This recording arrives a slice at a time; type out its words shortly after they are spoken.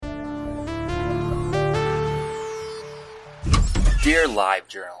Dear Live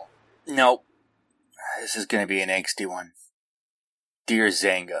Journal. Nope. This is going to be an angsty one. Dear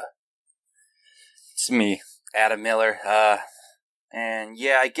Zanga. It's me, Adam Miller. And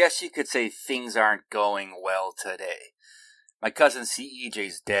yeah, I guess you could say things aren't going well today. My cousin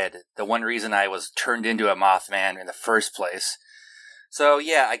CEJ's dead. The one reason I was turned into a Mothman in the first place. So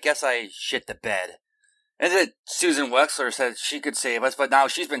yeah, I guess I shit the bed. And then Susan Wexler said she could save us, but now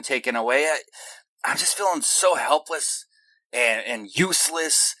she's been taken away. I'm just feeling so helpless and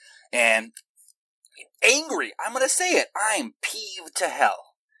useless and angry. I'm gonna say it. I'm peeved to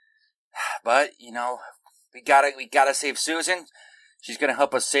hell. But, you know, we gotta save Susan. She's gonna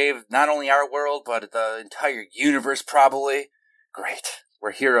help us save not only our world, but the entire universe, probably. Great.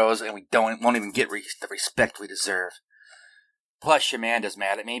 We're heroes, and we won't even get the respect we deserve. Plus, Shamanda's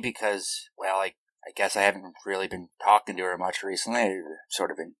mad at me because, well, I guess I haven't really been talking to her much recently. I've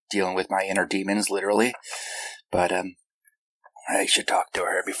sort of been dealing with my inner demons, literally. But, I should talk to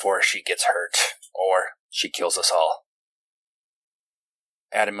her before she gets hurt, or she kills us all.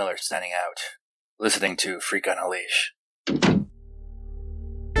 Adam Miller signing out, listening to Freak on a Leash.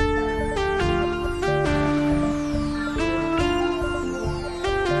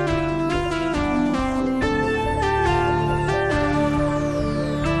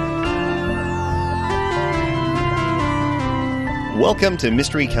 Welcome to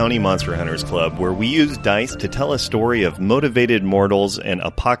Mystery County Monster Hunters Club, where we use dice to tell a story of motivated mortals and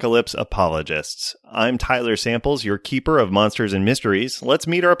apocalypse apologists. I'm Tyler Samples, your keeper of monsters and mysteries. Let's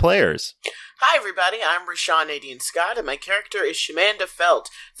meet our players. Hi, everybody. I'm Rashawn Nadine Scott, and my character is Shamanda Felt,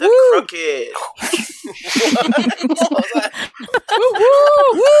 the Crooked. What was that? Woo,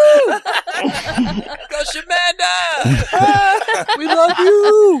 woo, woo! Go, Shamanda! We love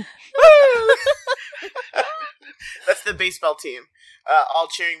you! That's the baseball team, all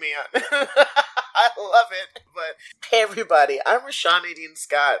cheering me on. I love it. But hey, everybody, I'm Rashawn Nadine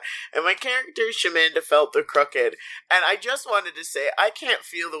Scott, and my character is Shamanda Felt, the Crooked. And I just wanted to say, I can't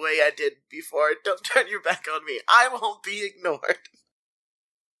feel the way I did before. Don't turn your back on me. I won't be ignored.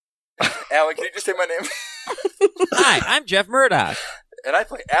 Alan, can you just say my name? Hi, I'm Jeff Murdoch. And I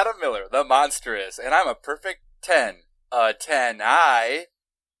play Adam Miller, the Monstrous, and I'm a perfect 10. 10. I'm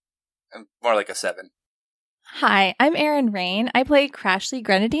more like a 7. Hi, I'm Erin Rain. I play Crashly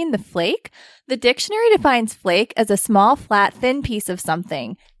Grenadine the Flake. The dictionary defines flake as a small, flat, thin piece of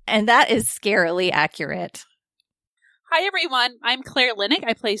something, and that is scarily accurate. Hi, everyone. I'm Claire Linick.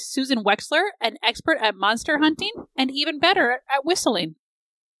 I play Susan Wexler, an expert at monster hunting, and even better at whistling.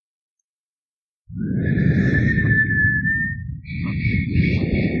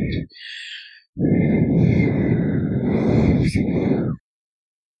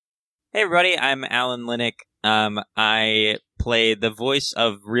 Hey everybody, I'm Alan Linick. I play the voice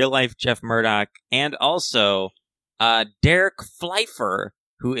of real-life Jeff Murdoch and also Derek Pfeiffer,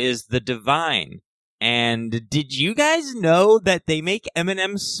 who is the Divine. And did you guys know that they make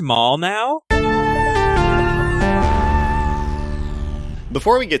M&M's small now?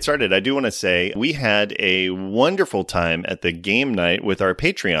 Before we get started, I do want to say we had a wonderful time at the game night with our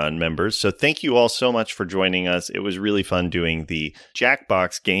Patreon members, so thank you all so much for joining us. It was really fun doing the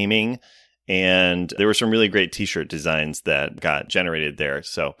Jackbox gaming, and there were some really great t-shirt designs that got generated there.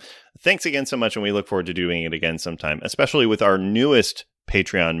 So thanks again so much, and we look forward to doing it again sometime, especially with our newest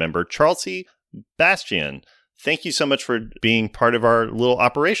Patreon member, Charles C. Bastian. Thank you so much for being part of our little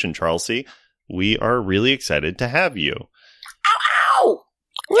operation, Charles C. We are really excited to have you. Ow!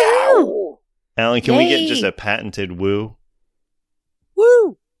 Woo! Alan, can we get Yay. just a patented woo?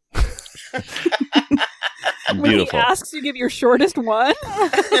 Woo! Beautiful. When he asks, you give your shortest one.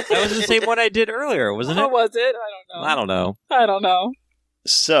 That was the same one I did earlier, wasn't it? What was it? I don't know. I don't know.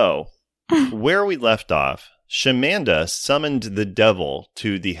 So, where we left off, Shamanda summoned the devil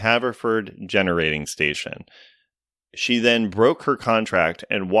to the Haverford generating station. She then broke her contract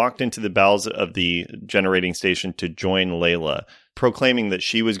and walked into the bowels of the generating station to join Layla, proclaiming that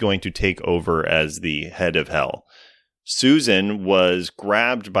she was going to take over as the head of hell. Susan was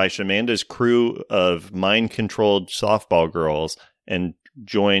grabbed by Shamanda's crew of mind-controlled softball girls and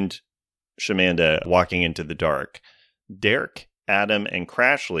joined Shamanda walking into the dark. Derek, Adam, and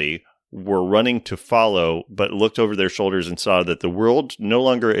Crashly were running to follow, but looked over their shoulders and saw that the world no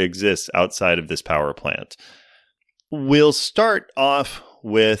longer exists outside of this power plant. We'll start off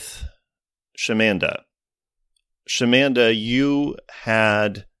with Shamanda. Shamanda, you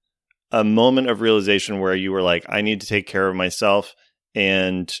had a moment of realization where you were like, I need to take care of myself,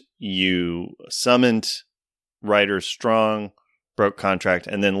 and you summoned Ryder Strong, broke contract,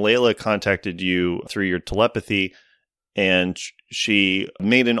 and then Layla contacted you through your telepathy, and she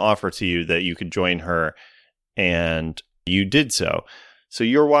made an offer to you that you could join her, and You did so. So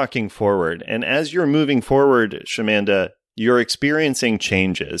you're walking forward. And as you're moving forward, Shamanda, you're experiencing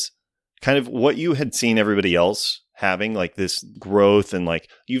changes. Kind of what you had seen everybody else having, like this growth, and like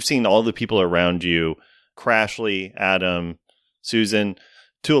you've seen all the people around you, Crashly, Adam, Susan,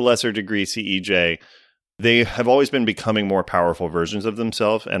 to a lesser degree, CEJ. They have always been becoming more powerful versions of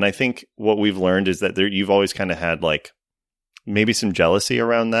themselves. And I think what we've learned is that you've always kind of had like maybe some jealousy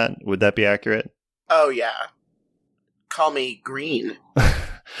around that. Would that be accurate? Oh, yeah. Call me green.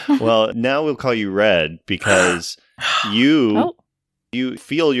 Well, now we'll call you red because you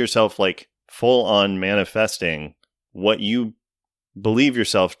feel yourself like full on manifesting what you believe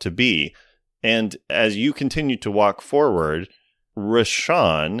yourself to be. And as you continue to walk forward,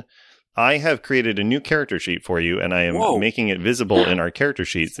 Rashawn, I have created a new character sheet for you, and I am making it visible in our character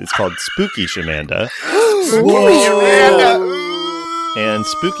sheets. It's called Spooky Shamanda. And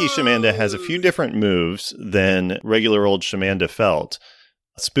Spooky Shamanda has a few different moves than regular old Shamanda felt.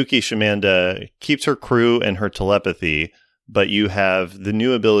 Spooky Shamanda keeps her crew and her telepathy, but you have the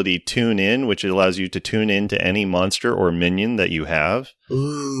new ability Tune In, which allows you to tune in to any monster or minion that you have.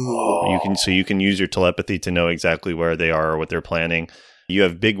 Ooh. You can use your telepathy to know exactly where they are or what they're planning. You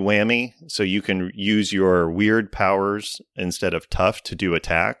have Big Whammy, so you can use your weird powers instead of tough to do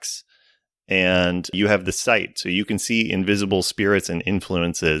attacks. And you have the Sight, so you can see invisible spirits and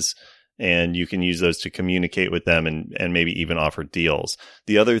influences, and you can use those to communicate with them and maybe even offer deals.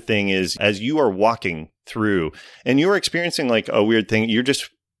 The other thing is, as you are walking through, and you're experiencing like a weird thing, you're just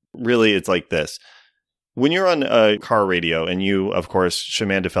really, it's like this. When you're on a car radio, and you, of course,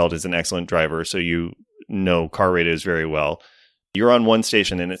 Shamanda Feld is an excellent driver, so you know car radios very well. You're on one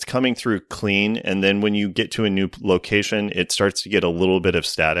station and it's coming through clean, and then when you get to a new location, it starts to get a little bit of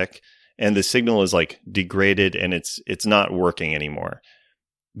static. And the signal is like degraded and it's not working anymore.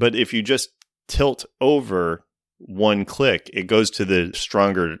 But if you just tilt over one click, it goes to the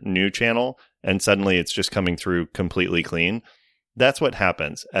stronger new channel and suddenly it's just coming through completely clean. That's what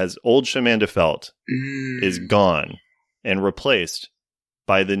happens as old Shamanda Felt is gone and replaced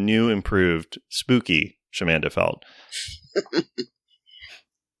by the new improved spooky Shamanda Felt.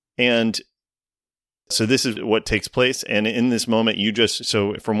 And so this is what takes place. And in this moment,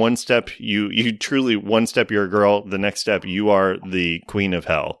 so from one step, you truly, one step you're a girl, the next step you are the queen of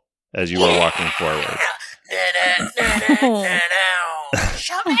hell as you are walking forward.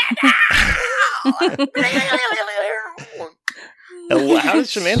 How does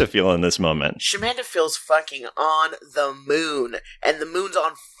Shamanda feel in this moment? Shamanda feels fucking on the moon, and the moon's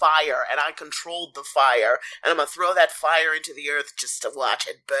on fire, and I controlled the fire, and I'm gonna throw that fire into the earth just to watch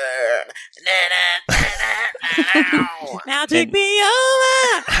it burn. Now take me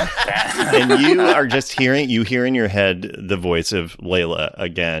over! And you are just hear in your head the voice of Layla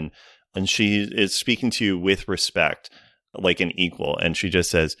again, and she is speaking to you with respect, like an equal, and she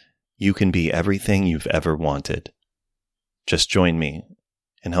just says, "You can be everything you've ever wanted. Just join me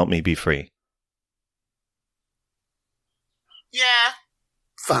and help me be free." Yeah,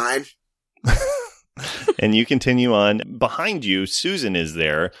 fine. And you continue on. Behind you, Susan is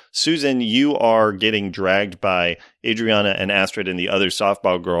there. Susan, you are getting dragged by Adriana and Astrid and the other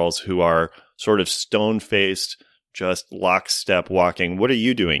softball girls who are sort of stone-faced, just lockstep walking. What are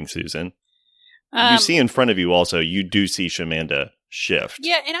you doing, Susan? You see in front of you also, you do see Shamanda shift.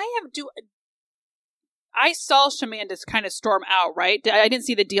 Yeah, and I saw Shamanda's kind of storm out, right? I didn't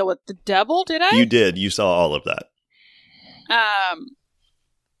see the deal with the devil, did I? You did. You saw all of that.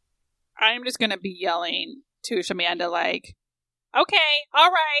 I'm just gonna be yelling to Shamanda like, okay, all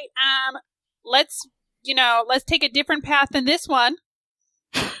right, let's take a different path than this one.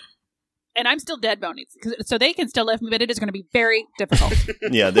 And I'm still dead boning, so they can still lift me, but it is going to be very difficult.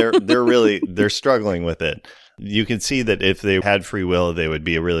 Yeah, they're struggling with it. You can see that if they had free will, they would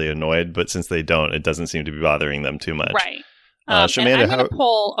be really annoyed, but since they don't, it doesn't seem to be bothering them too much. Right. Shamanda, I'm going to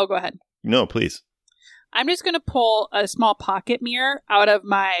pull... Oh, go ahead. No, please. I'm just going to pull a small pocket mirror out of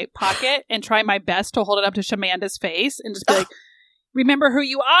my pocket and try my best to hold it up to Shamanda's face and just be like, remember who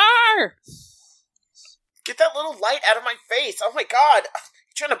you are! Get that little light out of my face. Oh my god.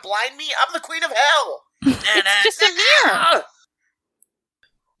 You trying to blind me? I'm the queen of hell. It's just a mirror.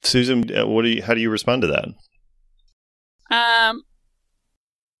 Susan, how do you respond to that?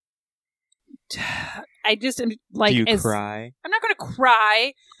 I just am like... Do you cry? I'm not going to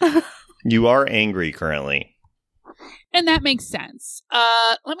cry. You are angry currently. And that makes sense.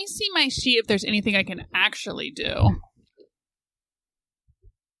 Let me see my sheet if there's anything I can actually do.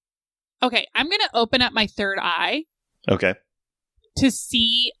 Okay, I'm going to open up my third eye. Okay. To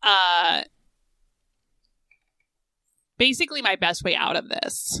see basically my best way out of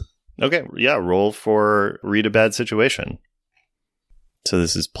this. Okay, yeah, roll for read a bad situation. So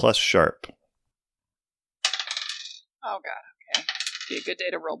this is plus sharp. Oh god, okay. Be a good day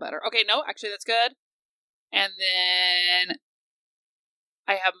to roll better. Okay, no, actually that's good. And then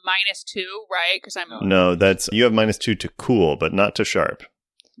I have -2, right? Because I'm No, that's you have -2 to cool, but not to sharp.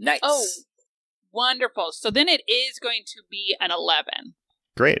 Nice. Oh, wonderful. So then it is going to be an 11.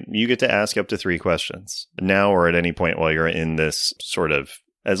 Great. You get to ask up to 3 questions now or at any point while you're in this sort of,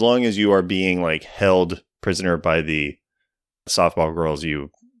 as long as you are being like held prisoner by the softball girls, you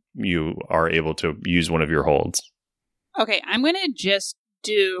are able to use one of your holds. Okay, I'm going to just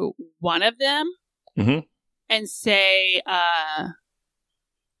do one of them and say,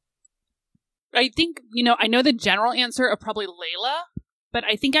 I think, I know the general answer of probably Layla, but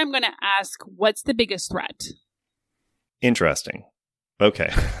I think I'm going to ask, what's the biggest threat? Interesting.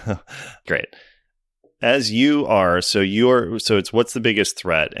 Okay. Great. As you are, so it's what's the biggest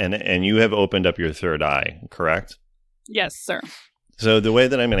threat, and you have opened up your third eye, correct? Yes, sir. So the way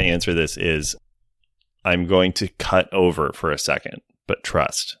that I'm going to answer this is I'm going to cut over for a second, but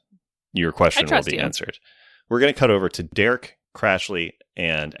trust. Your question will be answered. We're going to cut over to Derek, Crashly,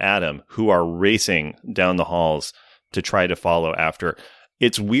 and Adam, who are racing down the halls to try to follow after.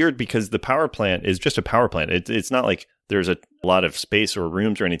 It's weird because the power plant is just a power plant. It's not like there's a lot of space or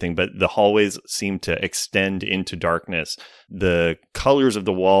rooms or anything, but the hallways seem to extend into darkness. The colors of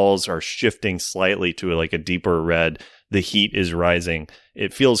the walls are shifting slightly to like a deeper red. The heat is rising.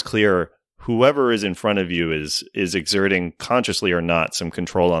 It feels clear whoever is in front of you is exerting, consciously or not, some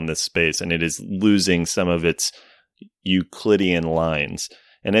control on this space, and it is losing some of its Euclidean lines.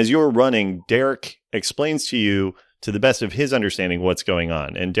 And as you're running, Derek explains to you, to the best of his understanding, what's going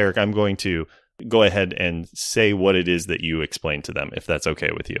on. And Derek, I'm going to go ahead and say what it is that you explained to them, if that's okay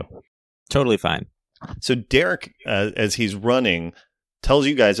with you. Totally fine. So Derek, as he's running, tells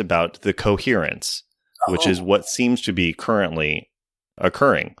you guys about the coherence, which is what seems to be currently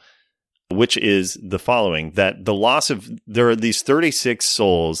occurring, which is the following, that the loss of, there are these 36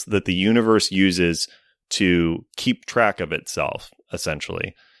 souls that the universe uses to keep track of itself,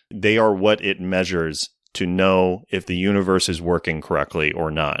 essentially. They are what it measures to know if the universe is working correctly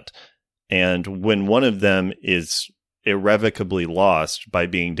or not. And when one of them is irrevocably lost by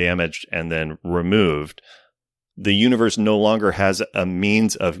being damaged and then removed, the universe no longer has a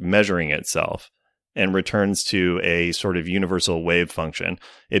means of measuring itself and returns to a sort of universal wave function.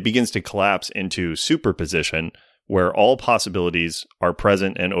 It begins to collapse into superposition, where all possibilities are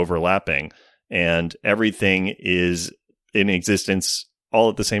present and overlapping, and everything is in existence all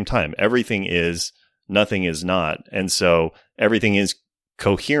at the same time. Everything is, nothing is not. And so everything is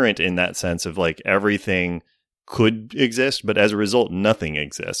coherent in that sense of like everything could exist, but as a result, nothing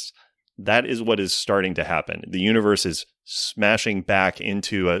exists. That is what is starting to happen. The universe is smashing back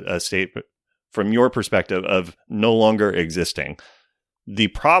into a state, from your perspective, of no longer existing. The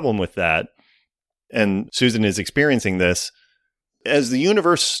problem with that, and Susan is experiencing this, as the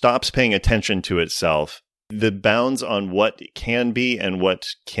universe stops paying attention to itself, the bounds on what can be and what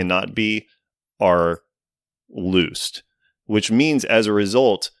cannot be are loosed, which means as a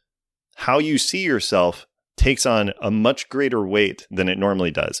result, how you see yourself takes on a much greater weight than it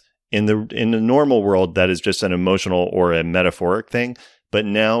normally does. In the normal world, that is just an emotional or a metaphoric thing. But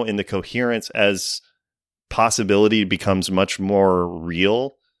now in the coherence, as possibility becomes much more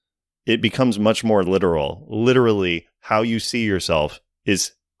real, it becomes much more literal. Literally, how you see yourself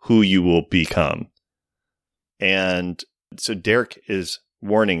is who you will become. And so Derek is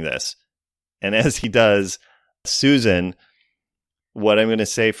warning this. And as he does, Susan, what I'm going to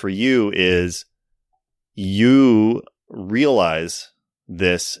say for you is you realize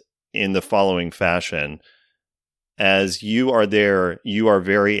this in the following fashion. As you are there, you are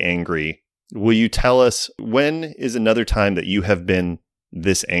very angry. Will you tell us, when is another time that you have been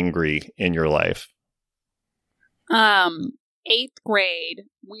this angry in your life? 8th grade,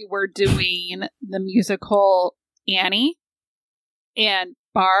 we were doing the musical Annie, and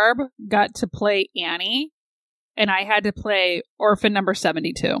Barb got to play Annie, and I had to play Orphan Number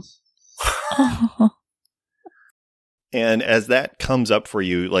 72. And as that comes up for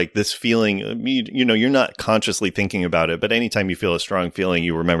you, like this feeling, you know, you're not consciously thinking about it, but anytime you feel a strong feeling,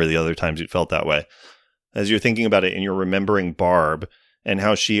 you remember the other times you felt that way. As you're thinking about it and you're remembering Barb and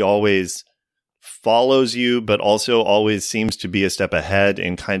how she always follows you, but also always seems to be a step ahead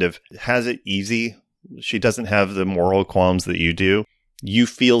and kind of has it easy. She doesn't have the moral qualms that you do. You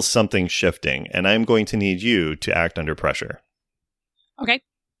feel something shifting, and I'm going to need you to act under pressure. Okay.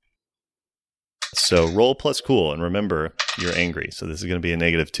 So roll plus cool, and remember, you're angry. So this is going to be a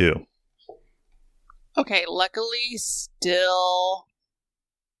 -2. Okay, luckily still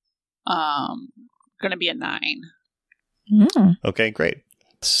Gonna be a 9. Mm. Okay, great.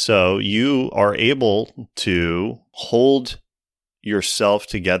 So you are able to hold yourself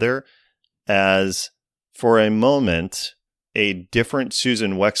together as, for a moment, a different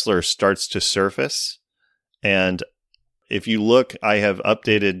Susan Wexler starts to surface. And if you look, I have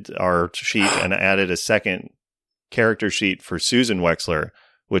updated our sheet and added a second character sheet for Susan Wexler,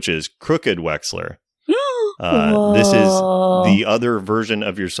 which is Crooked Wexler. This is the other version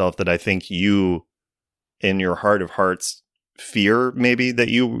of yourself that I think you, in your heart of hearts, fear maybe that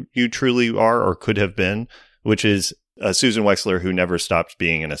you truly are or could have been, which is a Susan Wexler who never stopped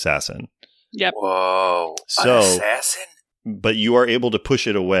being an assassin. Yep. Whoa. So, an assassin? But you are able to push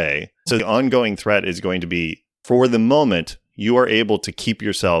it away. So the ongoing threat is going to be, for the moment, you are able to keep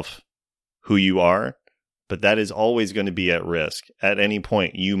yourself who you are, but that is always going to be at risk. At any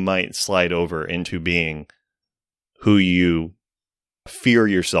point, you might slide over into being who you fear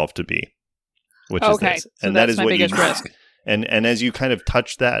yourself to be, which is this. So And that's that is my what biggest you risk. And as you kind of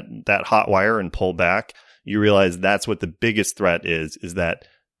touch that hot wire and pull back, you realize that's what the biggest threat is that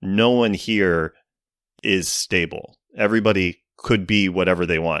no one here is stable. Everybody could be whatever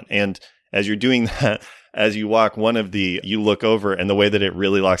they want. And as you're doing that, as you walk, you look over, and the way that it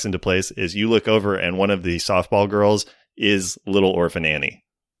really locks into place is you look over and one of the softball girls is Little Orphan Annie.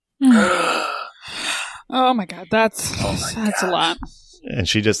 Oh my god, that's a lot. And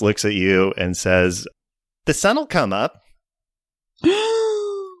she just looks at you and says, "The sun'll come up,"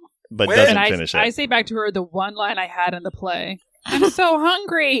 but Wait. doesn't And finish I it. say back to her the one line I had in the play. I'm so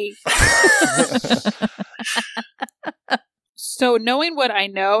hungry. So knowing what I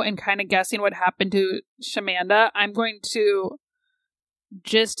know and kind of guessing what happened to Shamanda, I'm going to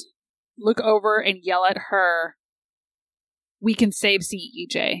just look over and yell at her, "We can save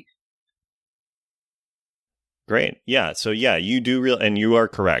CEJ." Great. Yeah. So yeah, you do and you are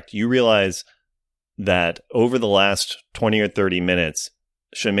correct. You realize that over the last 20 or 30 minutes,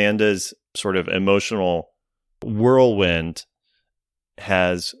 Shamanda's sort of emotional whirlwind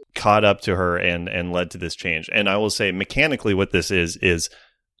has caught up to her and led to this change. And I will say mechanically what this is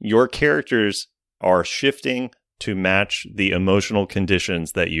your characters are shifting to match the emotional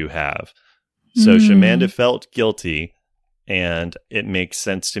conditions that you have. So Shamanda felt guilty, and it makes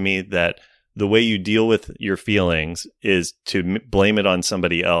sense to me that the way you deal with your feelings is to blame it on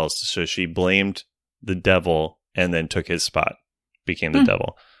somebody else. So she blamed the devil and then took his spot, became the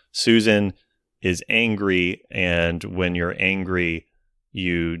devil. Susan is angry, and when you're angry,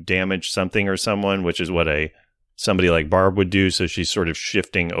 you damage something or someone, which is what somebody like Barb would do. So she's sort of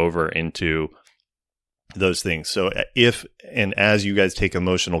shifting over into those things. So if and as you guys take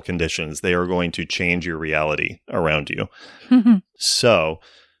emotional conditions, they are going to change your reality around you. So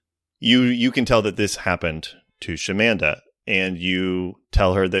you can tell that this happened to Shamanda, and you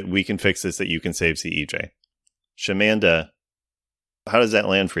tell her that we can fix this, that you can save CEJ. Shamanda, how does that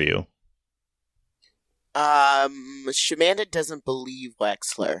land for you? Shamanda doesn't believe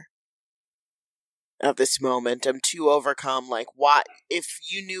Wexler at this moment. I'm too overcome. Like, why? If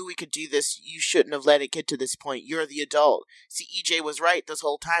you knew we could do this, you shouldn't have let it get to this point. You're the adult. CEJ was right this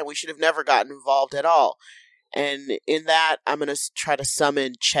whole time. We should have never gotten involved at all. And in that, I'm going to try to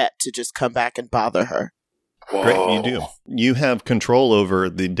summon Chet to just come back and bother her. Whoa. Great, you do. You have control over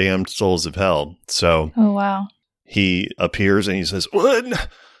the damned souls of hell. So Oh, wow. he appears and he says, "What?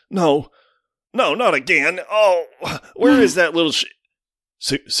 No, not again. Oh, where is that little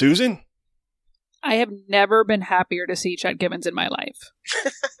Susan?" I have never been happier to see Chet Gibbons in my life.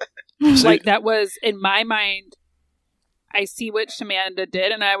 Su- Like, that was, in my mind, I see what Shamanda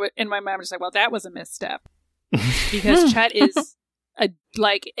did, and in my mind, I was just like, well, that was a misstep. Because Chet is, as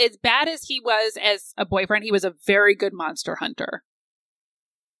bad as he was as a boyfriend, he was a very good monster hunter.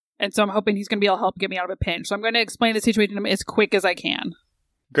 And so I'm hoping he's going to be able to help get me out of a pinch. So I'm going to explain the situation to him as quick as I can.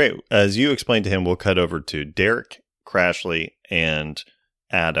 Great. As you explain to him, we'll cut over to Derek, Crashly, and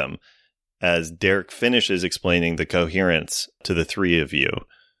Adam. As Derek finishes explaining the coherence to the three of you,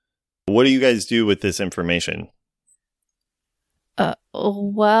 what do you guys do with this information?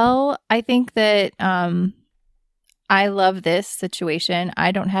 Well, I think that I love this situation.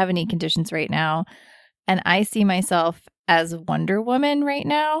 I don't have any conditions right now, and I see myself as Wonder Woman right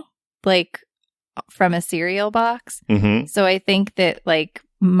now, like from a cereal box. Mm-hmm. So I think that like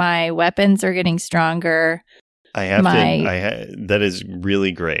my weapons are getting stronger. That is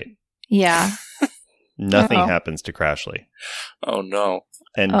really great. Yeah. Nothing Uh-oh. happens to Crashly. Oh, no.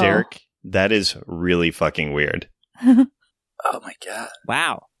 And Oh. Derek, that is really fucking weird. Oh, my God.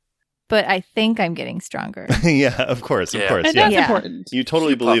 Wow. But I think I'm getting stronger. Yeah, of course. Yeah. And Yeah. that's Yeah. important. You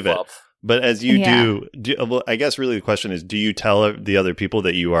totally You believe puff it. up. But as you Yeah. do, well, I guess really the question is, do you tell the other people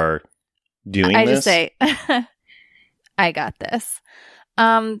that you are doing I this? just say, I got this.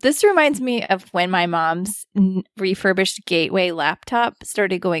 This reminds me of when my mom's refurbished Gateway laptop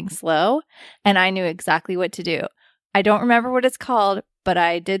started going slow, and I knew exactly what to do. I don't remember what it's called, but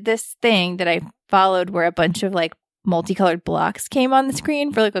I did this thing that I followed where a bunch of like multicolored blocks came on the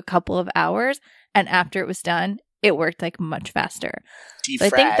screen for like a couple of hours, and after it was done, it worked like much faster. So I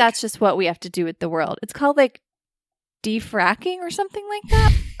think that's just what we have to do with the world. It's called like defracking or something like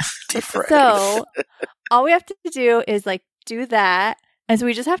that. Defrag. So all we have to do is like do that. And so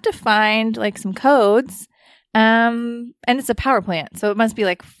we just have to find like some codes. And it's a power plant. So it must be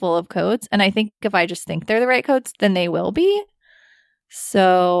like full of codes. And I think if I just think they're the right codes, then they will be.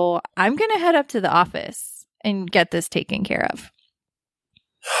 So I'm going to head up to the office and get this taken care of.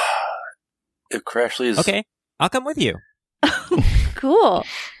 If Crashly is Okay, I'll come with you. Cool.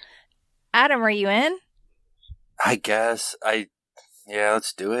 Adam, are you in? I guess yeah,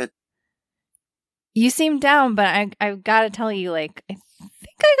 let's do it. You seem down, but I've got to tell you, like, I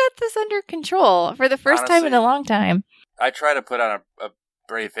think I got this under control for the first time in a Honestly, long time. I try to put on a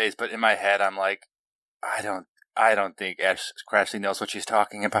brave face, but in my head, I'm like, I don't think Crashly knows what she's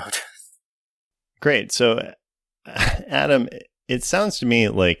talking about. Great. So, Adam, it sounds to me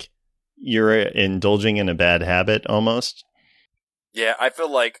like you're indulging in a bad habit almost. Yeah, I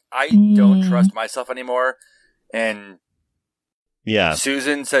feel like I don't trust myself anymore. And Yeah.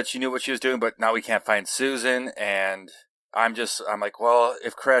 Susan said she knew what she was doing, but now we can't find Susan. And I'm like, well,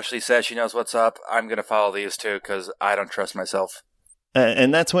 if Crashly says she knows what's up, I'm going to follow these two because I don't trust myself.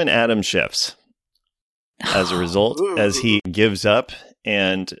 And that's when Adam shifts. As a result, as he gives up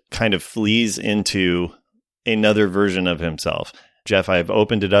and kind of flees into another version of himself. Jeff, I've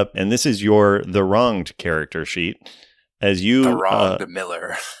opened it up, and this is the wronged character sheet. As you, The wronged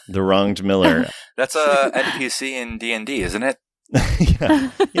Miller. The wronged Miller. That's a NPC in D&D, isn't it?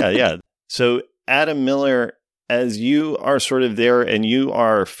 Yeah. So Adam Miller, as you are sort of there and you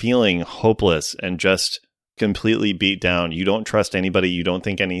are feeling hopeless and just completely beat down, you don't trust anybody, you don't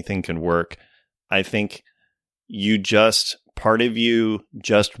think anything can work. I think part of you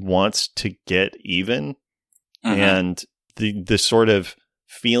just wants to get even. Mm-hmm. And the sort of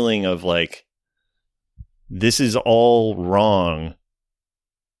feeling of like, this is all wrong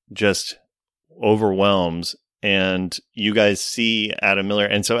just overwhelms. And you guys see Adam Miller.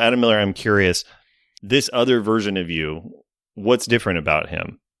 And so, Adam Miller, I'm curious, this other version of you, what's different about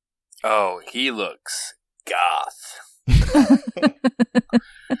him? Oh, he looks goth.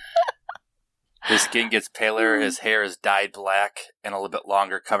 His skin gets paler, his hair is dyed black and a little bit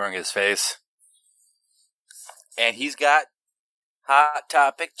longer, covering his face. And he's got Hot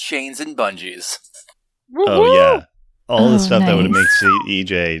Topic chains and bungees. Oh, yeah. All the stuff that would nice. make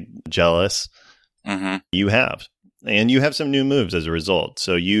EJ jealous, Mm-hmm. you have. And you have some new moves as a result.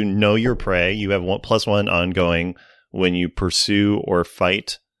 So you know your prey. You have 1+1 ongoing when you pursue or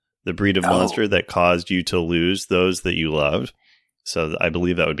fight the breed of monster that caused you to lose those that you loved. So I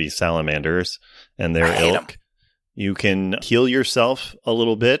believe that would be salamanders and their I hate ilk. You can heal yourself a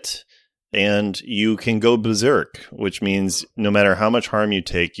little bit, and you can go berserk, which means no matter how much harm you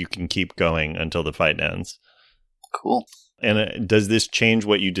take, you can keep going until the fight ends. Cool. And does this change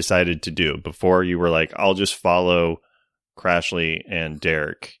what you decided to do? Before you were like, I'll just follow Crashly and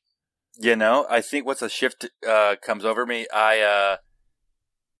Derek. You know, I think once a shift comes over me, I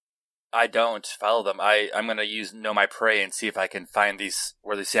don't follow them. I'm going to know my prey and see if I can find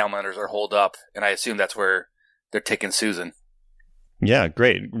where these salamanders are holed up. And I assume that's where they're taking Susan. Yeah,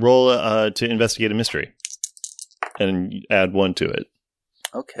 great. Roll to investigate a mystery and add 1 to it.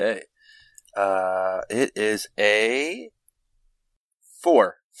 Okay. It is a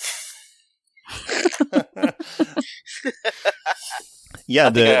 4.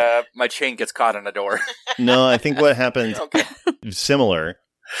 Yeah, my chain gets caught in a door. no, I think what happened Okay. similar.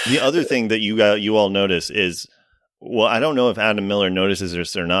 The other thing that you all notice is, well, I don't know if Adam Miller notices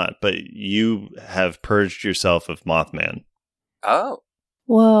this or not, but you have purged yourself of Mothman. Oh.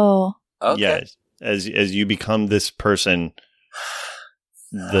 Whoa. Okay. Yeah, as you become this person,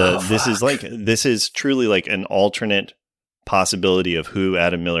 this is truly like an alternate possibility of who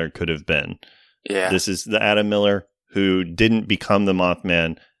Adam Miller could have been. Yeah. This is the Adam Miller who didn't become the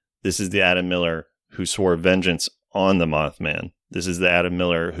Mothman. This is the Adam Miller who swore vengeance on the Mothman. This is the Adam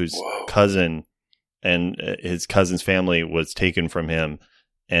Miller whose cousin and his cousin's family was taken from him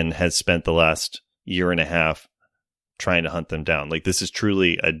and has spent the last year and a half trying to hunt them down. Like, this is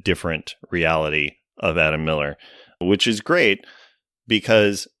truly a different reality of Adam Miller, which is great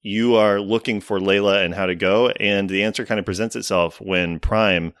because you are looking for Layla and how to go. And the answer kind of presents itself when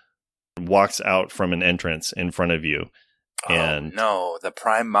Prime walks out from an entrance in front of you. And no, the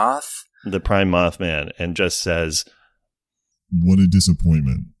prime moth? the Prime Mothman, and just says, What a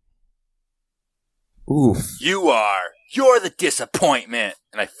disappointment. Oof. You're the disappointment.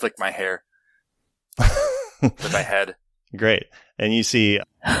 And I flick my hair with my head. Great. And you see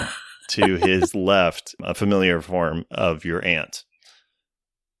to his left a familiar form of your aunt.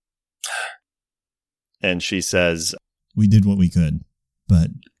 And she says, We did what we could, but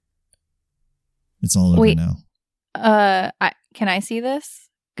it's all over Wait. now. Can I see this?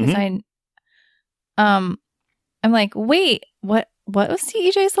 Because Mhm. I'm like, wait, what was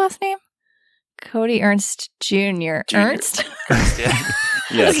CEJ's last name? Cody Ernst Jr. Ernst? Yeah.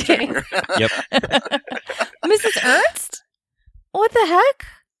 yes. Okay. Yep. Mrs. Ernst? What the heck?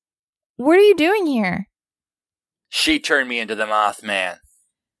 What are you doing here? She turned me into the Mothman.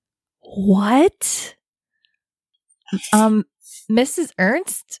 What? Mrs.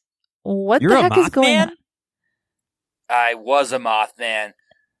 Ernst? What You're the a heck is going Mothman? on? I was a Mothman.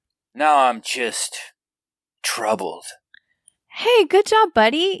 Now I'm just troubled. Hey, good job,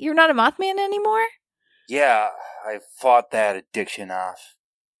 buddy. You're not a Mothman anymore? Yeah, I fought that addiction off.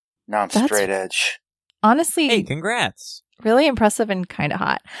 Now I'm That's- straight edge. Honestly, Hey, congrats. really impressive and kind of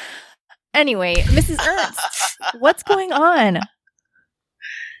hot. Anyway, Mrs. Ernst, what's going on?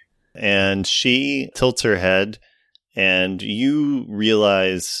 And she tilts her head, and you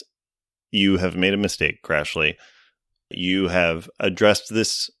realize you have made a mistake, Crashly. You have addressed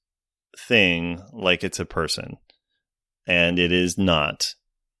this thing like it's a person, and it is not,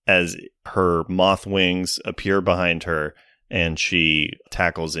 as her moth wings appear behind her, and she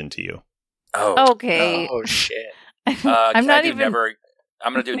tackles into you. Oh. Okay. Oh shit! I'm Can I not do even. never.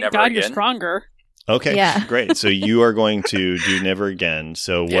 I'm gonna do Thank never God you're again. stronger. Okay, Yeah. great. So you are going to do never again.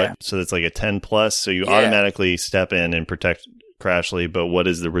 So what? Yeah. So that's like a 10 plus. So you Yeah. automatically step in and protect Crashly. But what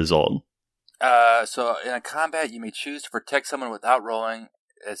is the result? So in a combat, you may choose to protect someone without rolling,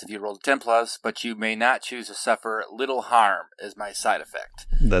 as if you rolled a 10 plus, but you may not choose to suffer little harm as my side effect.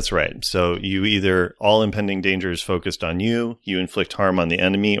 That's right. So you either all impending danger is focused on you, you inflict harm on the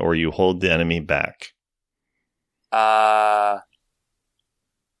enemy, or you hold the enemy back.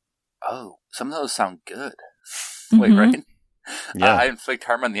 Oh, some of those sound good. Wait, Mhm. right? Yeah. I inflict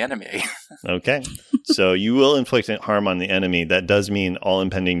harm on the enemy. Okay. So you will inflict harm on the enemy. That does mean all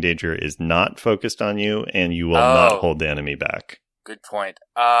impending danger is not focused on you, and you will not Oh. hold the enemy back. Good point.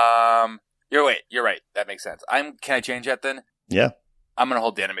 You're right. That makes sense. Can I change that then? Yeah. I'm gonna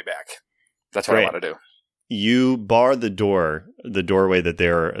hold the enemy back. That's what Great. I want to do. You bar the doorway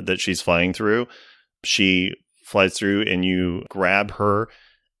that she's flying through. She flies through, and you grab her.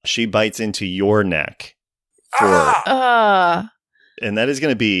 She bites into your neck. And that is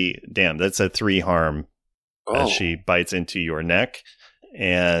going to be, that's a 3 harm Oh. as she bites into your neck.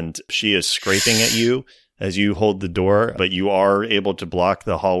 And she is scraping at you as you hold the door, but you are able to block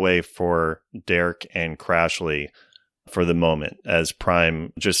the hallway for Derek and Crashly for the moment as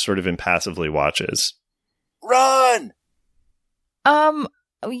Prime just sort of impassively watches. Run! Shouldn't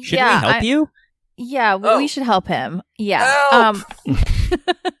we help you? Yeah, Oh. we should help him. Yeah. Help!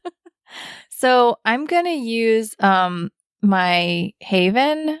 So I'm gonna use my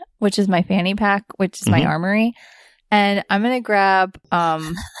Haven, which is my fanny pack, which is my Mhm. armory, and I'm gonna grab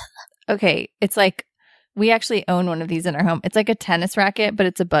okay, it's like we actually own one of these in our home. It's like a tennis racket, but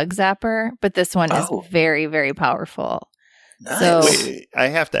it's a bug zapper. But this one is Oh. very, very powerful. Nice. So- Wait, I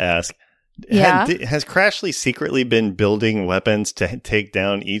have to ask. Yeah? Has Crashly secretly been building weapons to take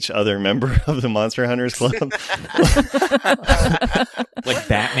down each other member of the Monster Hunters Club? Like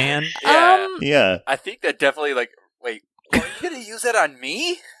Batman? Yeah. Yeah. I think that definitely, wait, are you going to use that on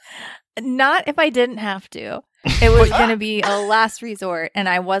me? Not if I didn't have to. It was going to be a last resort, and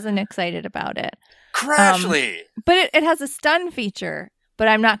I wasn't excited about it. Crashly! But it has a stun feature, but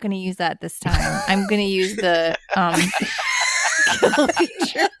I'm not going to use that this time. I'm going to use the kill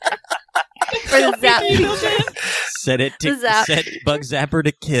feature. Or the zap feature. Set Bug Zapper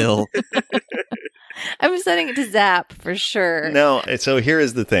to kill. I'm setting it to zap for sure. No, so here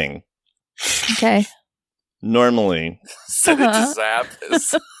is the thing. Okay. Normally, Send it Uh-huh. to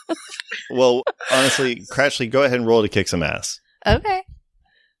Zap. well, honestly, Crashly, go ahead and roll to kick some ass. Okay.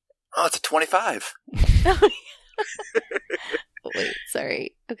 Oh, it's a 25. Wait,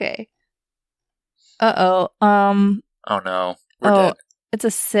 sorry. Okay. Uh-oh. Oh, no. We're dead. It's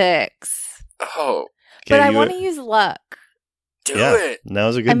a 6. Oh, But Okay, I you- want to use luck. do yeah, it.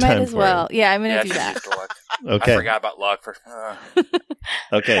 now's a I good might time as for well. Yeah, I'm Yeah, going to do I that. should use the luck. it. Okay. I forgot about luck.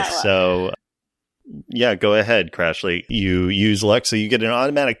 Okay, Got luck. so yeah, go ahead, Crashly. You use luck, so you get an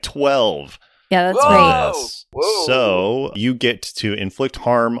automatic 12. Yeah, that's Whoa! right. Yes. Whoa. So you get to inflict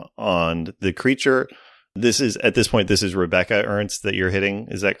harm on the creature. At this point, this is Rebecca Ernst that you're hitting.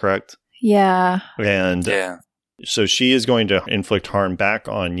 Is that correct? Yeah. And Yeah. so she is going to inflict harm back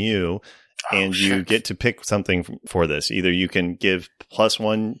on you, and you shit. get to pick something for this. Either you can give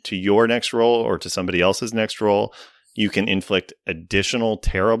 +1 to your next roll or to somebody else's next roll. You can inflict additional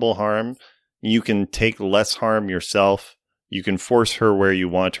terrible harm. You can take less harm yourself. You can force her where you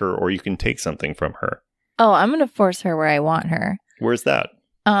want her, or you can take something from her. Oh, I'm going to force her where I want her. Where's that?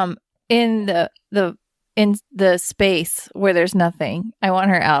 In the space where there's nothing. I want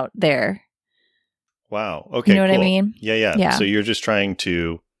her out there. Wow. Okay. You know what I cool. mean? Yeah. Yeah. So you're just trying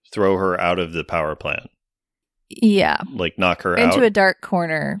to throw her out of the power plant, Yeah. like knock her Into out. a dark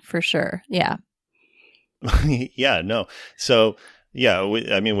corner for sure. Yeah. Yeah. No. So yeah.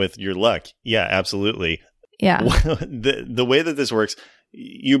 With your luck, yeah, absolutely. Yeah. The way that this works,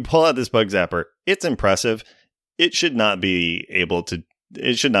 you pull out this bug zapper. It's impressive. It should not be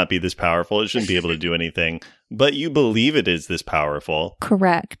this powerful. It shouldn't be able to do anything. But you believe it is this powerful.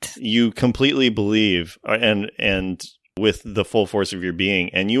 Correct. You completely believe, and with the full force of your being,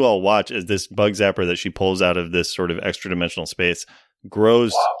 and you all watch as this bug zapper that she pulls out of this sort of extra dimensional space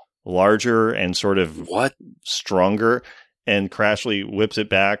grows larger and sort of stronger, and Crashly whips it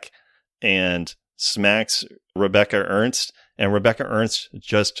back and smacks Rebecca Ernst, and Rebecca Ernst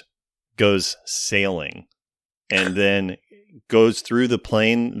just goes sailing and then goes through the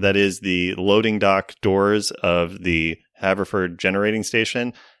plane that is the loading dock doors of the Haverford generating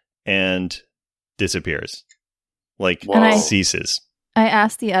station and disappears. Like, And ceases. I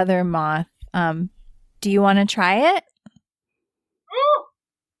asked the other moth, do you want to try it?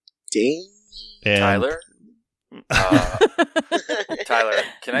 Dang. And Tyler? Tyler,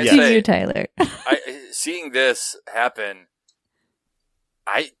 can I Yeah. To say, you, Tyler. seeing this happen,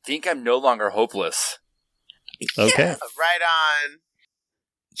 I think I'm no longer hopeless. Okay. Yeah, right on.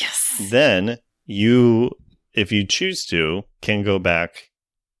 Yes. Then you, if you choose to, can go back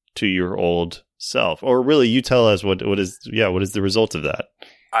to your old self. Or really, you tell us what is the result of that.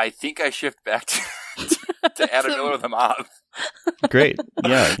 I think I shift back to Adam Miller the Moth. Great.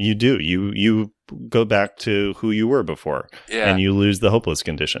 Yeah, you do. You go back to who you were before, Yeah. and you lose the hopeless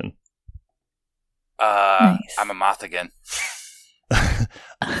condition. Nice. I'm a moth again.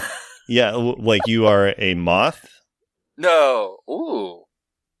 Yeah, like you are a moth. No. Ooh.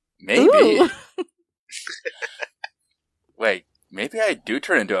 Maybe. Ooh. Wait, maybe I do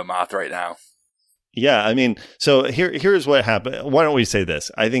turn into a moth right now. Yeah, I mean, so here's what happened. Why don't we say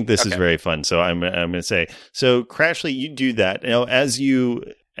this? I think this is Okay. very fun. So I'm going to say, so Crashly, you do that. You know, as you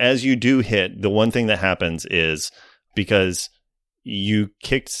do hit, the one thing that happens is because you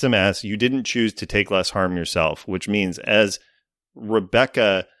kicked some ass, you didn't choose to take less harm yourself, which means as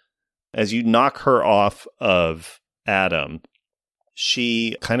Rebecca, as you knock her off of Adam,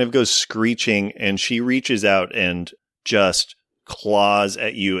 she kind of goes screeching and she reaches out and just claws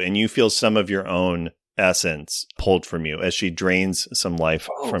at you, and you feel some of your own essence pulled from you as she drains some life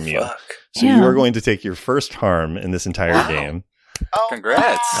from you. Fuck. So Yeah. you are going to take your first harm in this entire Wow. game. Oh,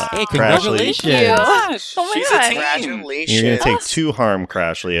 Congrats. wow. Hey, Crashly. congratulations. Thank you. Gosh. Oh my She's a God. teen. Congratulations. You're going to take 2 harm,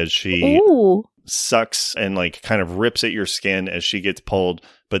 Crashly, as she Ooh. sucks and like kind of rips at your skin as she gets pulled.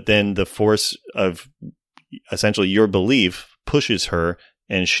 But then the force of essentially your belief pushes her,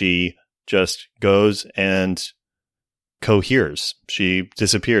 and she just goes and coheres. She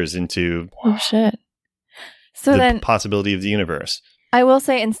disappears into Oh, shit. So the then possibility of the universe. I will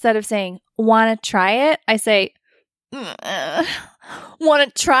say, instead of saying, want to try it, I say, want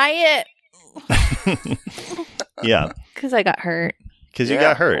to try it. Yeah, Because I got hurt. because you Yeah,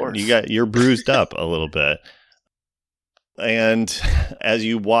 got of hurt. course. You're bruised up a little bit. And as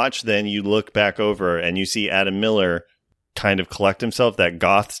you watch, then you look back over and you see Adam Miller kind of collect himself. That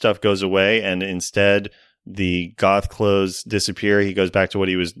goth stuff goes away, and instead the goth clothes disappear. He goes back to what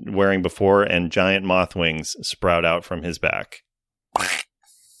he was wearing before, and giant moth wings sprout out from his back.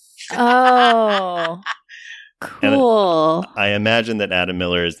 Oh. Cool. I imagine that Adam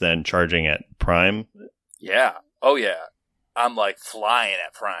Miller is then charging at Prime. Yeah. Oh, yeah. I'm like flying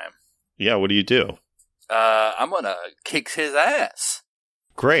at Prime. Yeah, what do you do? I'm gonna kick his ass.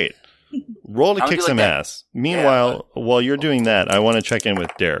 Great. Roll to I'm gonna kick do like some that. ass. Meanwhile, while you're doing that, I want to check in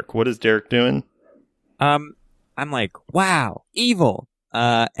with Derek. What is Derek doing? I'm like, wow, evil.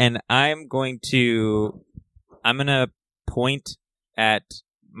 And I'm gonna point at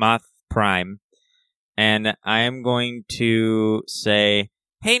Moth Prime, and I am going to say,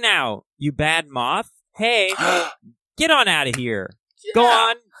 hey now, you bad moth. Hey, get on out of here. Go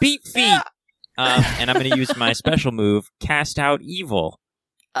on, beat feet. And I'm going to use my special move, Cast Out Evil.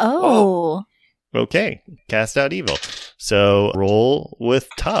 Oh. Okay, cast out evil. So roll with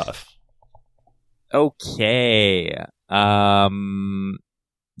tough. Okay.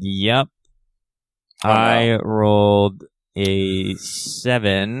 Yep. Oh, no. I rolled a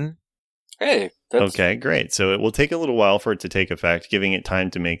 7. Hey, that's Okay, great. So it will take a little while for it to take effect, giving it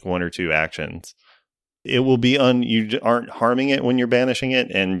time to make 1 or 2 actions. It will be you aren't harming it when you're banishing it,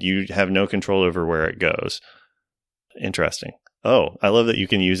 and you have no control over where it goes. Interesting. Oh, I love that you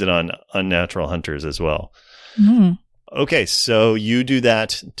can use it on unnatural hunters as well. Mm. Okay, so you do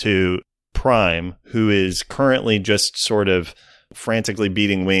that to Prime, who is currently just sort of frantically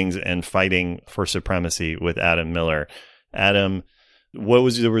beating wings and fighting for supremacy with Adam Miller. Adam, what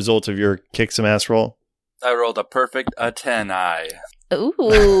was the result of your kick some ass roll? I rolled a perfect 10.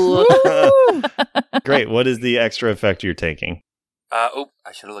 Ooh. Great. What is the extra effect you're taking? I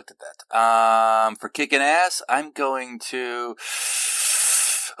should have looked at that. For kicking ass, I'm going to.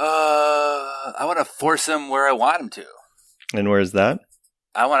 I want to force him where I want him to. And where is that?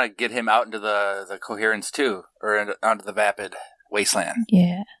 I want to get him out into the coherence too, or onto the vapid wasteland.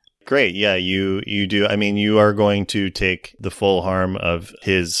 Yeah. Great. Yeah, you do. I mean, you are going to take the full harm of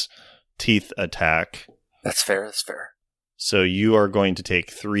his teeth attack. That's fair. That's fair. So you are going to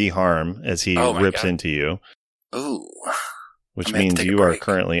take 3 harm as he Oh my rips God. into you, Ooh. which I'm gonna have to means take a you are break.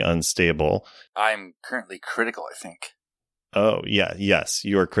 currently unstable. I'm currently critical, I think. Oh, yeah. Yes,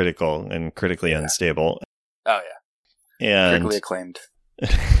 you are critical and critically unstable. Oh, yeah. And Critically acclaimed.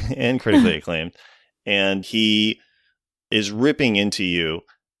 and critically acclaimed. And he is ripping into you,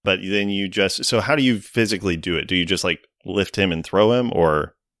 but then you just... So how do you physically do it? Do you just, like, lift him and throw him,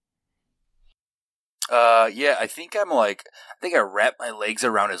 or... Yeah, I think I wrap my legs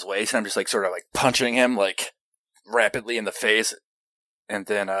around his waist and I'm just like sort of like punching him like rapidly in the face. And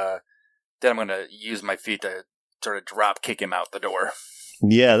then I'm going to use my feet to sort of drop kick him out the door.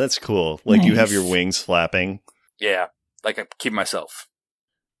 Yeah, that's cool. Like, you have Nice. your wings flapping. Yeah, like I keep myself.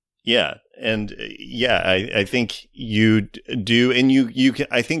 Yeah, and I think you do, and you can.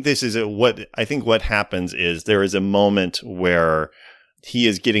 I think this is what happens is there is a moment where he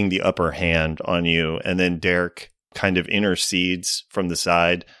is getting the upper hand on you, and then Derek kind of intercedes from the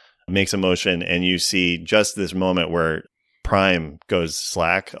side, makes a motion, and you see just this moment where Prime goes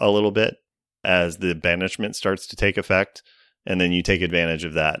slack a little bit as the banishment starts to take effect, and then you take advantage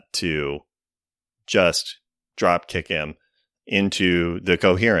of that to just drop kick him into the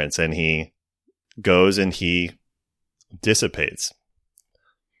coherence, and he goes and he dissipates.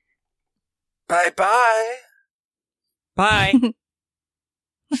 Bye-bye. Bye.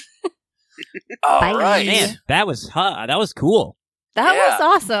 All Bye. right. Man, that was cool. That Yeah.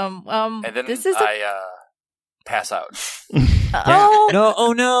 was awesome. And then this is I pass out. oh No,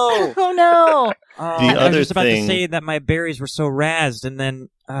 oh no. oh no. Oh, The I was other just about thing- to say that my berries were so razzed, and then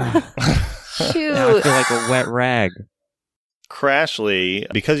now I Shoot. feel like a wet rag. Crashly,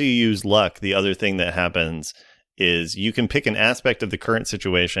 because you use luck, the other thing that happens is you can pick an aspect of the current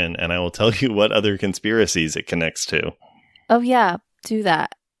situation, and I will tell you what other conspiracies it connects to. Oh yeah, do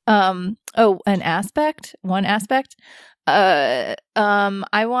that. One aspect. I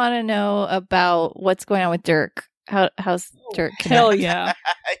want to know about what's going on with Dirk. How's Dirk? Hell yeah.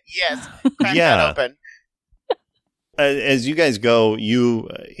 Yes. Crack Yeah. that open. As you guys go,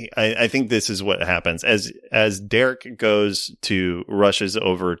 I think this is what happens. As Derek rushes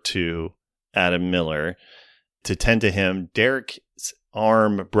over to Adam Miller to tend to him, Derek's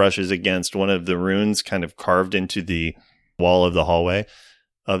arm brushes against one of the runes kind of carved into the wall of the hallway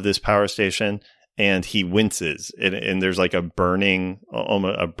of this power station, and he winces. And there's like a burn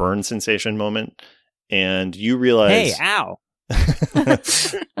sensation moment, and you realize... Hey, ow.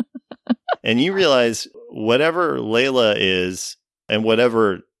 And you realize whatever Layla is and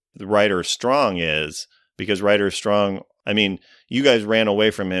whatever Ryder Strong is, because Ryder Strong, I mean, you guys ran away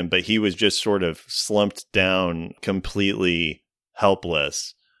from him, but he was just sort of slumped down, completely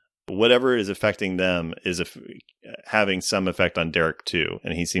helpless. Whatever is affecting them is having some effect on Derek too,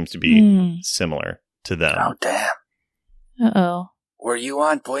 and he seems to be similar to them. Oh, damn. Uh-oh. Were you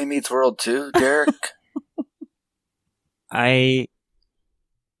on Boy Meets World too, Derek? I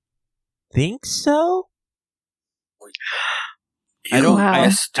think so. I don't. Wow.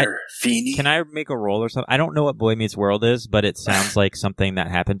 Mr. Feeney. Can I make a roll or something? I don't know what Boy Meets World is, but it sounds like something that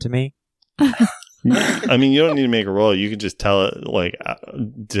happened to me. I mean, you don't need to make a roll. You can just tell it, like,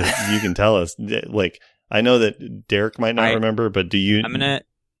 you can tell us. Like, I know that Derek might not remember, but do you? I'm gonna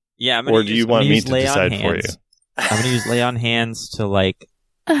or do you want me to decide for you? I'm gonna use lay on hands to like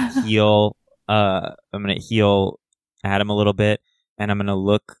heal. I'm gonna heal Adam a little bit, and I'm gonna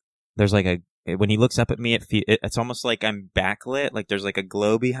look. There's like when he looks up at me, it's almost like I'm backlit. Like there's like a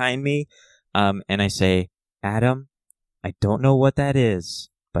glow behind me, and I say, Adam, I don't know what that is,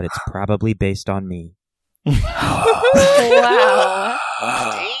 but it's probably based on me. Wow.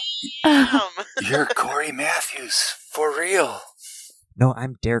 Damn. You're Corey Matthews. For real. No,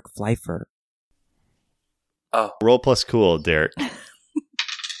 I'm Derek Pfeiffer. Oh. Roll plus cool, Derek.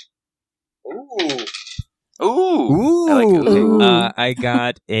 Ooh. Ooh. I like ooh. I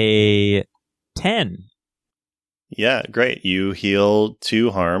got a 10. Yeah, great. You heal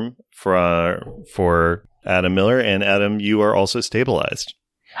 2 harm for Adam Miller, and Adam, you are also stabilized.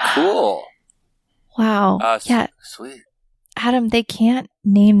 Cool. Wow. Yeah. Sweet. Adam, they can't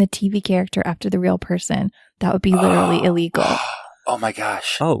name the TV character after the real person. That would be literally illegal. Oh my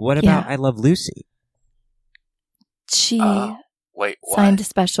gosh. Oh, what about I Love Lucy? She Wait, what? signed a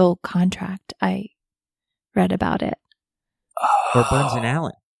special contract. I read about it. Or Burns and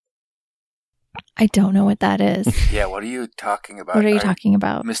Allen? I don't know what that is. Yeah, what are you talking about? What are you talking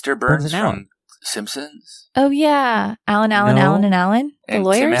about? Mr. Burns Burns and Allen. from Simpsons? Oh, yeah. Alan, No. Allen, and Allen? The And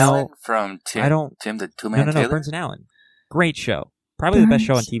lawyers? Tim Allen from Tim, I don't- Tim the Two-Man No, Taylor? Burns and Allen. Great show. Probably the best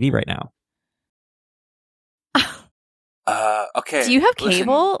show on TV right now. Okay. Do you have listen,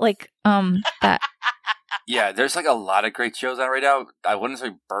 cable? That. Yeah, there's like a lot of great shows on right now. I wouldn't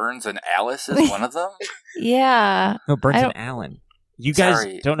say Burns and Alice is one of them. Yeah. No, Burns I and don't- Allen. You guys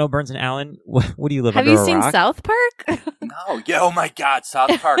Sorry. don't know Burns and Allen? What do you live Have under you a seen rock? South Park? No. Yeah, oh my God.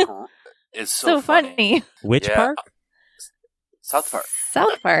 South Park is so funny. Which Yeah. park? South Park.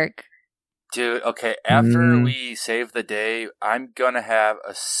 South Park. Dude, okay, after we save the day, I'm going to have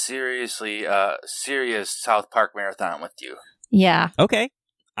a serious South Park marathon with you. Yeah. Okay.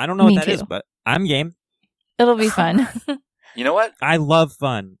 I don't know Me what that is, too. but I'm game. It'll be fun. You know what? I love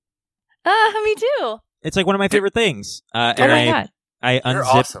fun. Me too. It's like one of my favorite things. Oh And my God. I You're unzip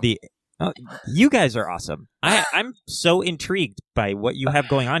awesome. the. Oh, you guys are awesome. I'm so intrigued by what you have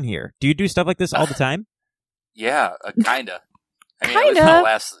going on here. Do you do stuff like this all the time? Yeah, kinda. I mean, at least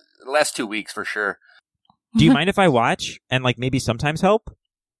Kinda. the last 2 weeks for sure. Do you mind if I watch and like maybe sometimes help?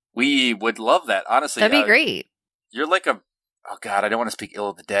 We would love that, honestly. That'd be great. You're like oh God, I don't want to speak ill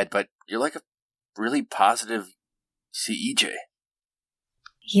of the dead, but you're like a really positive CEJ.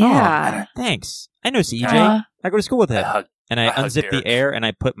 Yeah. Thanks. I know CJ. Uh, I go to school with I him. hug. And I I hug unzip Derek. the air and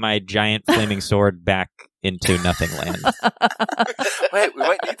I put my giant flaming sword back into nothing land. Wait, we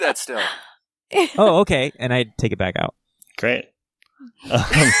might need that still. Oh, okay. And I take it back out. Great.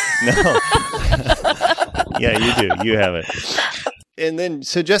 No. Yeah, you do. You have it. And then,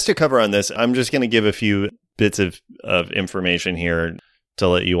 so just to cover on this, I'm just going to give a few bits of information here to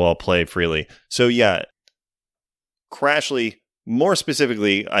let you all play freely. So yeah, Crashly, more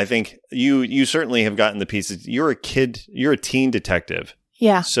specifically, I think you certainly have gotten the pieces. You're a teen detective.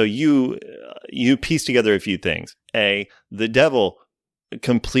 Yeah. So you piece together a few things. The devil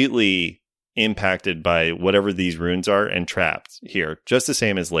completely impacted by whatever these runes are and trapped here, just the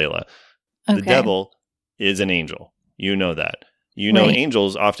same as Layla. Okay. The devil is an angel. You know that. You know Right.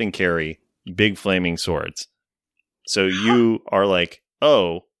 angels often carry big flaming swords. So you are like,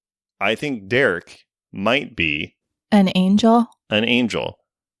 oh, I think Derek might be An angel? an angel.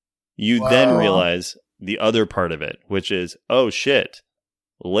 You Wow. then realize the other part of it, which is, oh shit,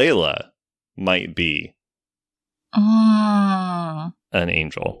 Layla might be Mm. an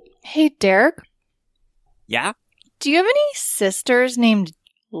angel. Hey, Derek, Yeah? do you have any sisters named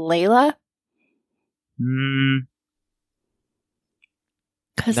Layla?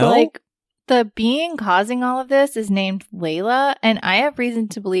 Because, No. the being causing all of this is named Layla, and I have reason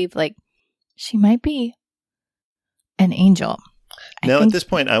to believe, she might be an angel. Now, think- at this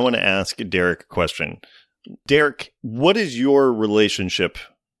point, I want to ask Derek a question. Derek, what is your relationship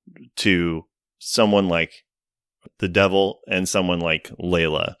to someone like the devil and someone like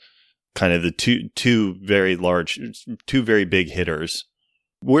Layla? Kind of the two very big hitters.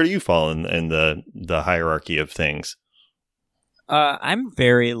 Where do you fall in the hierarchy of things? I'm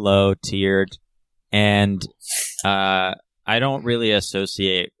very low tiered, and I don't really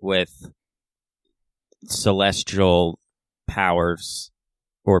associate with celestial powers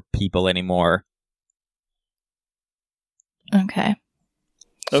or people anymore. Okay.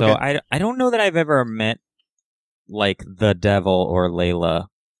 So Okay. I don't know that I've ever met like the devil or Layla.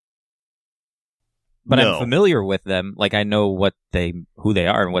 But No. I'm familiar with them. Like I know who they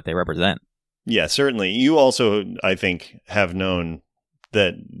are and what they represent. Yeah, certainly. You also, I think, have known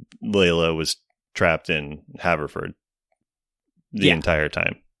that Layla was trapped in Haverford the Yeah. entire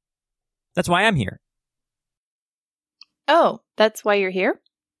time. That's why I'm here. Oh, that's why you're here?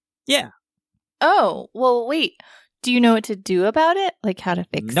 Yeah. Oh, well, wait. Do you know what to do about it? Like how to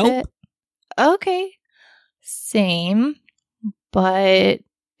fix Nope. it? Okay. Same. But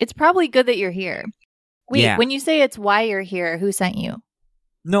it's probably good that you're here. Wait, Yeah. when you say it's why you're here, who sent you?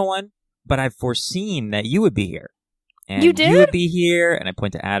 No one. But I've foreseen that you would be here. and You did? would be here, and I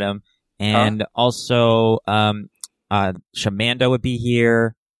point to Adam, and also Shamanda would be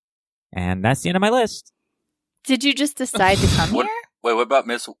here, and that's the end of my list. Did you just decide to come What- here? Wait, what about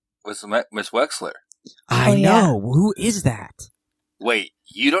Miss Wexler? I yeah. know. Who is that? Wait,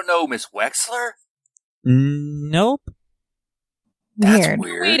 you don't know Miss Wexler? Nope. That's Weird.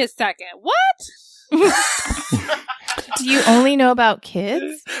 weird. Wait a second. What? Do you only know about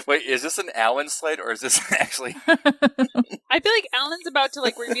kids? Wait, is this an Alan slate or is this actually? I feel like Alan's about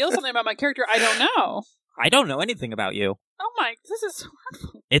to reveal something about my character I don't know. I don't know anything about you. Oh my, this is so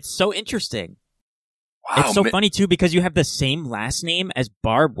hurtful. It's so interesting. Wow, It's so funny too because you have the same last name as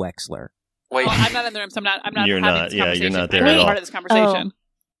Barb Wexler. Wait, Well, I'm not in the room, so I'm not You're having not- this yeah, conversation. you're not I'm there not at all. part of this conversation.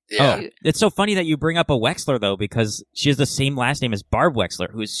 yeah. Oh, it's so funny that you bring up a Wexler though because she has the same last name as Barb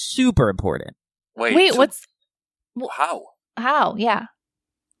Wexler, who is super important. Wait, so what's how? how? Yeah.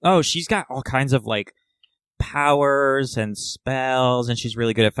 Oh, she's got all kinds of powers and spells, and she's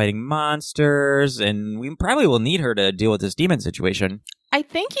really good at fighting monsters, and we probably will need her to deal with this demon situation. I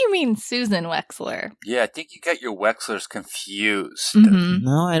think you mean Susan Wexler. Yeah, I think you got your Wexlers confused. Mm-hmm.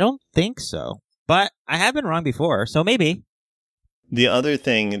 No, I don't think so. But I have been wrong before, so maybe. The other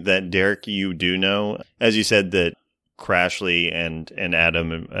thing that Derek, you do know, as you said, that Crashly and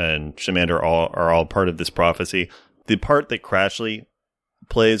Adam and Shamanda are all part of this prophecy. The part that Crashly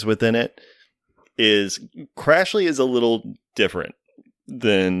plays within it is Crashly is a little different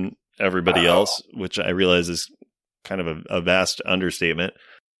than everybody else, which I realize is kind of a vast understatement.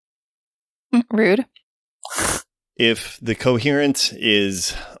 Rude. If the coherence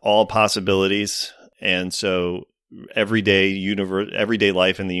is all possibilities, and so everyday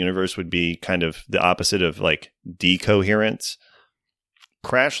life in the universe would be kind of the opposite of decoherence,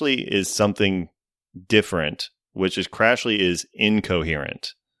 Crashly is something different, which is Crashly is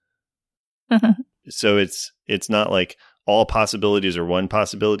incoherent. So it's not like all possibilities are one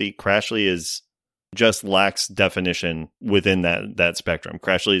possibility. Crashly is just lacks definition within that spectrum.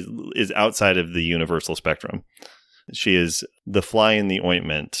 Crashly is outside of the universal spectrum. She is the fly in the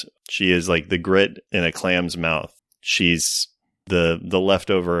ointment. She is like the grit in a clam's mouth. She's the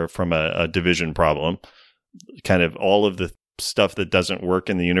leftover from a division problem. Kind of all of the stuff that doesn't work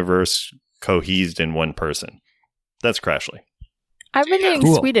in the universe cohesed in one person. That's Crashly. I've been doing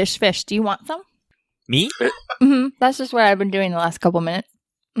Cool. Swedish fish. Do you want some? Me? Mm-hmm. That's just what I've been doing the last couple minutes.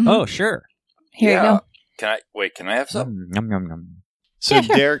 Mhm. Oh, sure. Here you go. Can I have some? Yum, yum, yum. So, Yeah,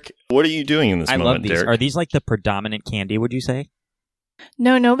 sure. Derek, what are you doing in this I moment, love these. Derek? Are these the predominant candy, would you say?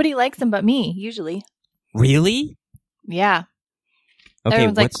 No, nobody likes them but me, usually. Really? Yeah. Okay,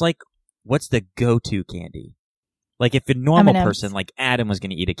 Everyone's what's the go-to candy? Like if a normal M&Ms. person like Adam was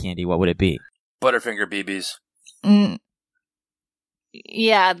going to eat a candy, what would it be? Butterfinger BBs. Mm.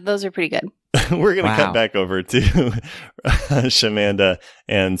 Yeah, those are pretty good. We're going to Wow. cut back over to Shamanda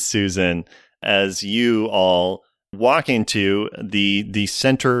and Susan as you all walk into the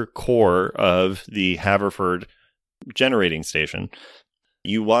center core of the Haverford generating station.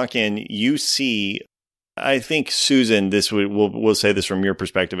 You walk in, you see, I think Susan, we'll say this from your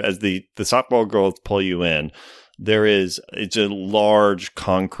perspective, as the softball girls pull you in. It's a large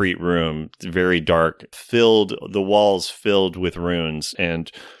concrete room, very dark, the walls filled with runes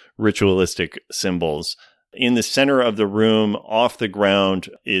and ritualistic symbols. In the center of the room, off the ground,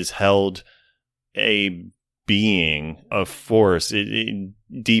 is held a being of force,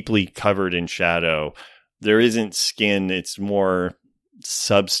 deeply covered in shadow. There isn't skin, it's more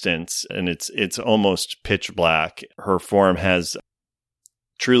substance, and it's almost pitch black. Her form has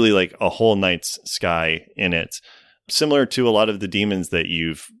truly like a whole night's sky in it, similar to a lot of the demons that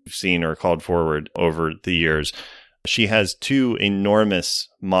you've seen or called forward over the years. She has two enormous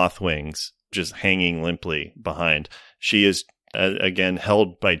moth wings just hanging limply behind. She is again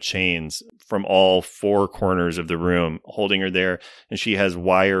held by chains from all four corners of the room, holding her there, and she has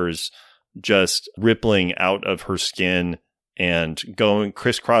wires just rippling out of her skin and going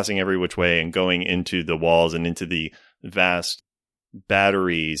crisscrossing every which way and going into the walls and into the vast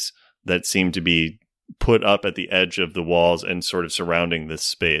batteries that seem to be put up at the edge of the walls and sort of surrounding this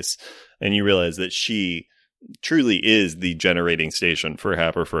space. And you realize that she truly is the generating station for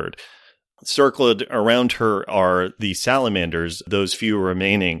Haverford. Circled around her are the salamanders, those few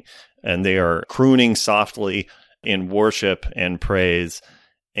remaining, and they are crooning softly in worship and praise.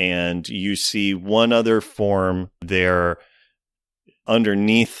 And you see one other form there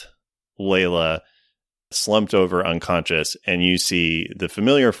underneath Layla, slumped over unconscious, and you see the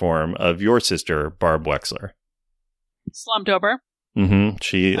familiar form of your sister, Barb Wexler. Slumped over.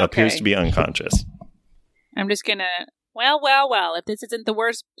 She Okay. appears to be unconscious. I'm just gonna. Well. If this isn't the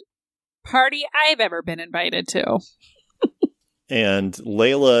worst party I've ever been invited to. And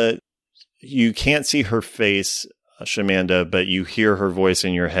Layla, you can't see her face, Shamanda, but you hear her voice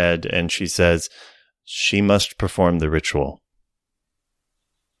in your head, and she says, she must perform the ritual.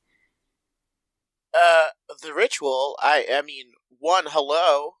 The ritual? I mean,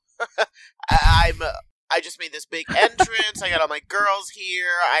 hello. I just made this big entrance. I got all my girls here.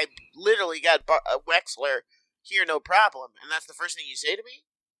 I literally got Wexler here, no problem. And that's the first thing you say to me?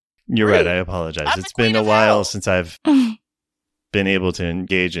 You're Rude. right. I apologize. I'm It's the queen been a of while hell. since I've been able to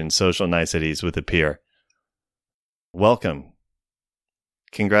engage in social niceties with a peer. Welcome.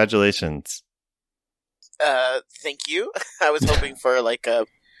 Congratulations. Thank you. I was hoping for like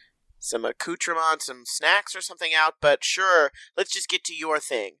some accoutrement, some snacks or something out, but sure, let's just get to your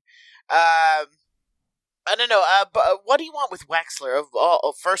thing. I don't know, but what do you want with Wexler?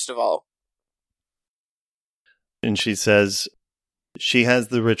 First of all? And she says she has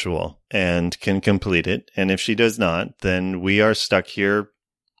the ritual and can complete it. And if she does not, then we are stuck here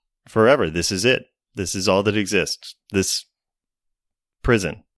forever. This is it. This is all that exists. This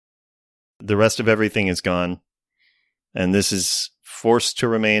prison. The rest of everything is gone. And this is forced to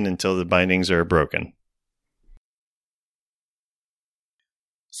remain until the bindings are broken.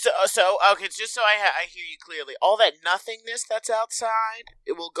 So okay, just so I hear you clearly, all that nothingness that's outside,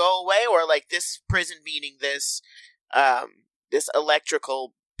 it will go away, or like this prison, meaning this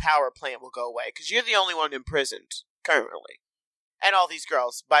electrical power plant will go away, because you're the only one imprisoned currently, and all these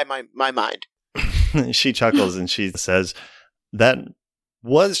girls, by my mind. She chuckles and she says, that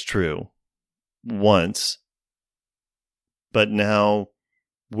was true once, but now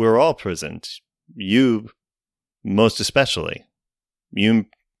we're all prisoned. You, most especially. You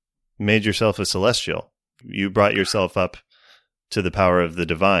made yourself a celestial. You brought yourself up to the power of the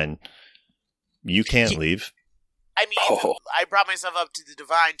divine. You can't leave. I mean, I brought myself up to the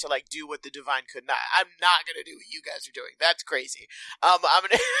divine to like do what the divine could not. I'm not gonna do what you guys are doing. That's crazy. I'm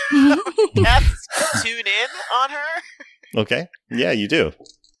gonna cast tune in on her. Okay. Yeah, you do.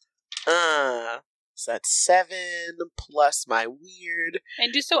 So that's 7 plus my weird.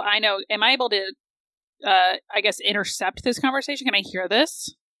 And just so I know, am I able to, I guess, intercept this conversation? Can I hear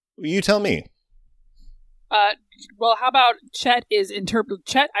this? You tell me. Well, how about Chet is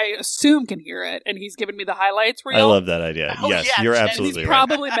Chet, I assume, can hear it, and he's giving me the highlights reel. I love that idea. Oh, yes, yeah, you're Chet, absolutely He's right.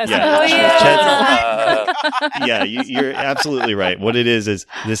 probably messing Yeah. up. Yeah, you're absolutely right. What it is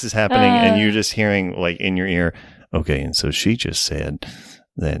this is happening, and you're just hearing, like, in your ear, okay, and so she just said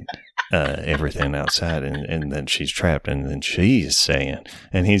that everything outside, and then she's trapped, and then she's saying,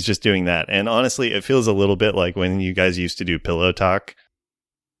 and he's just doing that. And honestly, it feels a little bit like when you guys used to do pillow talk.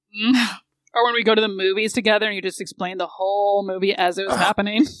 Or when we go to the movies together and you just explain the whole movie as it was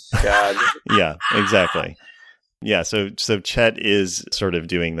happening. God. Yeah, exactly. Yeah, so Chet is sort of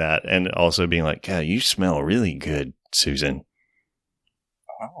doing that, and also being like, God, you smell really good, Susan.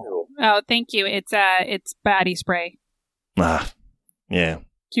 Oh, thank you. It's baddie spray. Ah, yeah.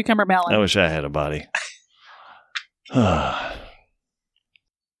 Cucumber melon. I wish I had a body. And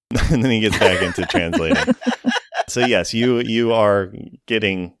then he gets back into translating. So yes, you are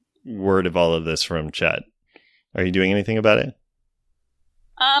getting word of all of this from Chet. Are you doing anything about it?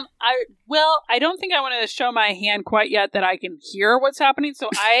 I don't think I want to show my hand quite yet that I can hear what's happening, so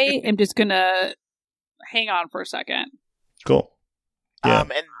I am just gonna hang on for a second. Cool. Yeah.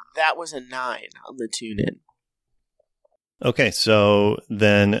 And that was a 9 on the tune in. Okay, so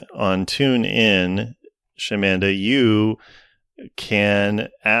then on Tune In, Shamanda, you can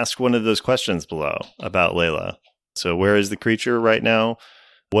ask one of those questions below about Layla. So where is the creature right now?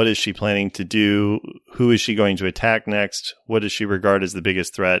 What is she planning to do? Who is she going to attack next? What does she regard as the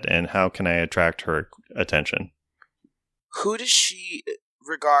biggest threat? And how can I attract her attention? Who does she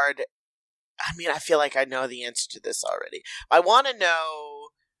regard? I mean, I feel like I know the answer to this already. I want to know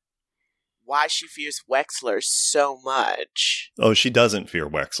why she fears Wexler so much. Oh, she doesn't fear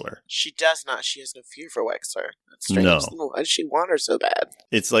Wexler. She does not. She has no fear for Wexler. That's strange. No. Why does she want her so bad?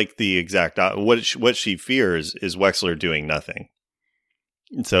 It's like the exact what she fears is Wexler doing nothing.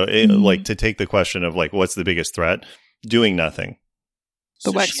 So, like, to take the question of, like, what's the biggest threat? Doing nothing.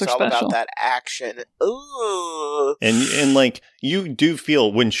 The So Wexler she's all special. about that action. Ooh. And like, you do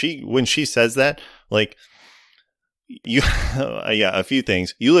feel when she says that, like, you, yeah, a few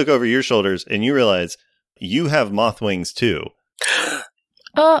things. You look over your shoulders and you realize you have moth wings too.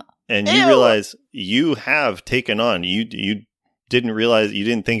 And you Ew. realize you have taken on, you didn't realize, you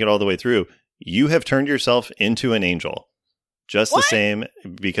didn't think it all the way through. You have turned yourself into an angel. Just What? the same,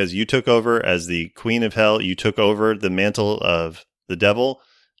 because you took over as the queen of hell. You took over the mantle of the devil,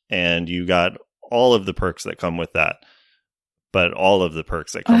 and you got all of the perks that come with that. But all of the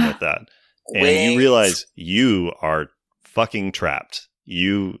perks that come with that. And you Wait. realize you are fucking trapped.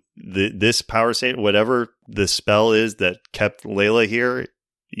 This power state, whatever the spell is that kept Layla here,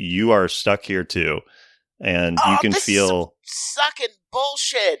 you are stuck here too. And you can feel sucking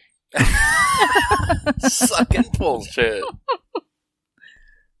bullshit. Sucking bullshit.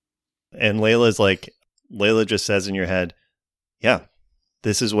 And Layla just says in your head, yeah,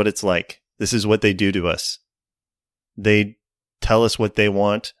 this is what it's like. This is what they do to us. They tell us what they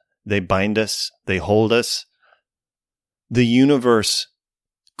want. They bind us. They hold us. The universe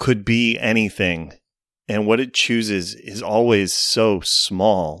could be anything. And what it chooses is always so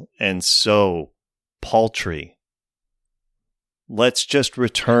small and so paltry. Let's just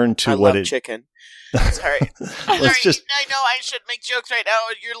return to I what love it... chicken. Sorry. I know I should make jokes right now.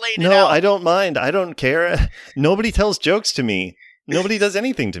 You're laying it No, out. I don't mind. I don't care. Nobody tells jokes to me. Nobody does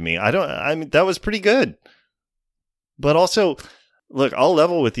anything to me. That was pretty good. But also, look, I'll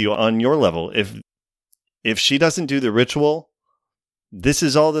level with you on your level. If she doesn't do the ritual, this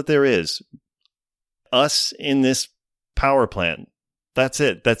is all that there is. Us in this power plant. That's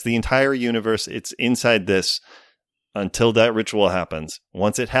it. That's the entire universe. It's inside this until that ritual happens.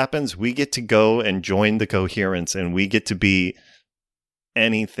 Once it happens, we get to go and join the coherence, and we get to be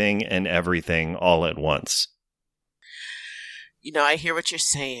anything and everything all at once. You know, I hear what you're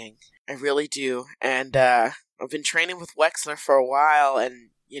saying. I really do. And I've been training with Wexler for a while, and,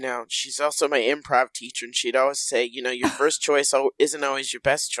 you know, she's also my improv teacher, and she'd always say, you know, your first choice isn't always your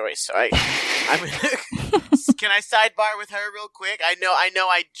best choice. So can I sidebar with her real quick? I know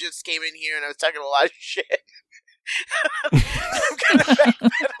I just came in here and I was talking a lot of shit. I'm kind of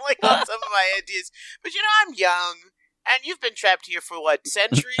backpedaling on some of my ideas. But, you know, I'm young, and you've been trapped here for, what,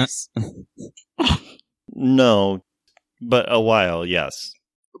 centuries? No, but a while, yes.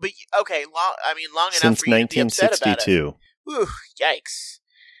 But, okay, long enough Since for you to be upset about it. 1962. Ooh, yikes.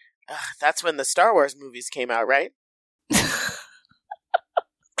 That's when the Star Wars movies came out, right?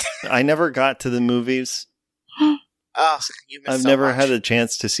 I never got to the movies. Oh, you missed I've so never much. had a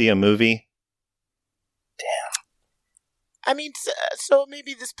chance to see a movie. I mean, so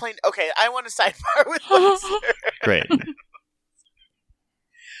maybe this plane... Okay, I want to sidebar with Wexler. Great.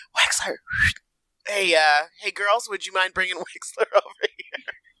 Wexler! Hey girls, would you mind bringing Wexler over here?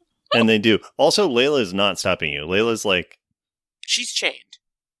 And they do. Also, Layla is not stopping you. Layla's like... She's chained.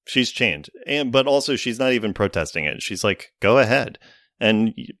 She's chained. But also, she's not even protesting it. She's like, go ahead.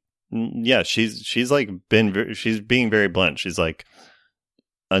 And yeah, she's like she's being very blunt. She's like,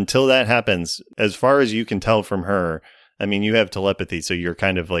 until that happens, as far as you can tell from her, I mean, you have telepathy, so you're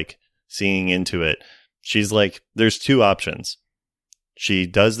kind of like seeing into it. She's like, there's two options. She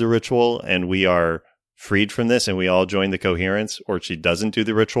does the ritual and we are freed from this and we all join the coherence, or she doesn't do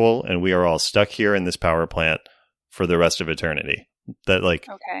the ritual and we are all stuck here in this power plant for the rest of eternity.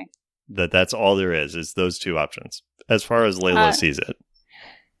 Okay. That's all there is those two options, as far as Layla sees it.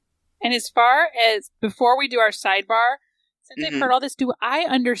 And as far as, before we do our sidebar, since I've heard all this, do I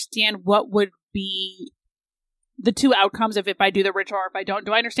understand what would be the two outcomes if I do the ritual or if I don't?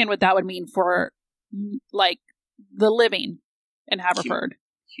 Do I understand what that would mean for, like, the living in Haverford?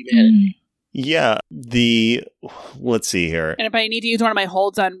 Humanity. Yeah, let's see here. And if I need to use one of my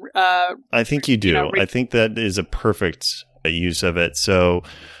holds on... I think you do. I think that is a perfect use of it. So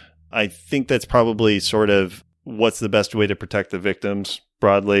I think that's probably sort of what's the best way to protect the victims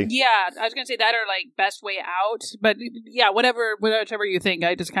broadly. Yeah, I was going to say that, or like best way out. But yeah, whichever you think.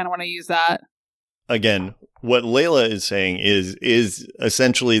 I just kind of want to use that. Again, what Layla is saying is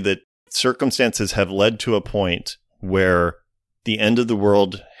essentially that circumstances have led to a point where the end of the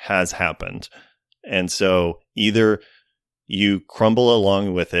world has happened. And so either you crumble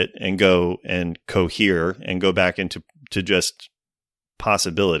along with it and go and cohere and go back into just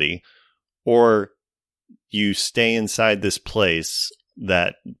possibility, or you stay inside this place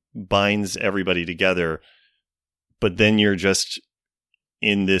that binds everybody together, but then you're just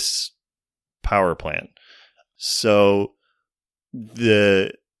in this power plant. So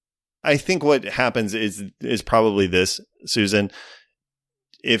I think what happens is probably this, Susan.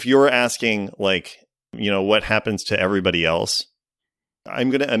 If you're asking, like, you know, what happens to everybody else, I'm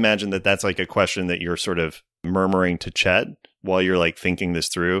going to imagine that that's like a question that you're sort of murmuring to Chet while you're like thinking this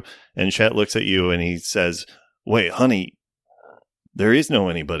through. And Chet looks at you and he says, wait, honey, there is no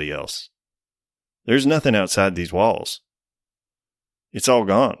anybody else. There's nothing outside these walls. It's all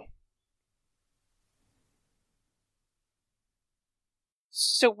gone.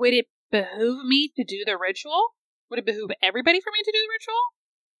 So would it behoove me to do the ritual? Would it behoove everybody for me to do the ritual?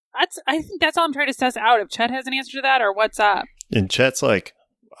 I think that's all I'm trying to suss out. If Chet has an answer to that, or what's up? And Chet's like,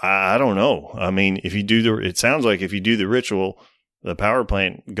 I don't know. I mean, it sounds like if you do the ritual, the power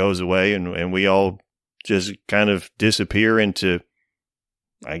plant goes away and we all just kind of disappear into,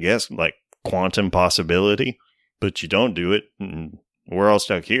 I guess, like quantum possibility, but you don't do it, and we're all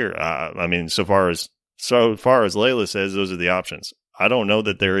stuck here. I mean, so far as Layla says, those are the options. I don't know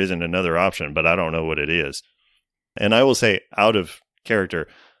that there isn't another option, but I don't know what it is. And I will say, out of character,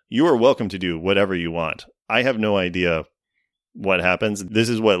 you are welcome to do whatever you want. I have no idea what happens. This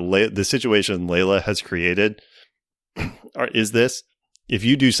is what the situation Layla has created. Is this? If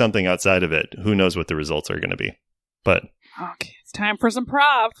you do something outside of it, who knows what the results are going to be? But Okay, it's time for some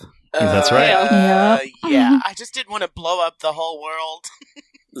prov. That's right. Yeah, I just didn't want to blow up the whole world.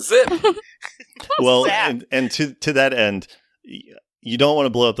 Zip. well, Sad. and to that end, you don't want to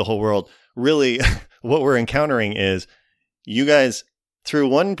blow up the whole world. Really, what we're encountering is you guys, through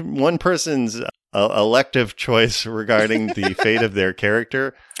one person's elective choice regarding the fate of their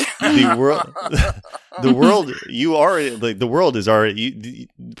character, the world is already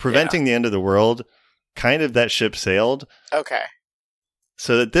preventing the end of the world. Kind of that ship sailed. Okay.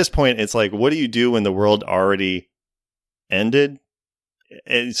 So at this point, it's like, what do you do when the world already ended?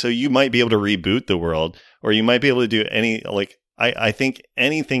 And so you might be able to reboot the world, or you might be able to do I think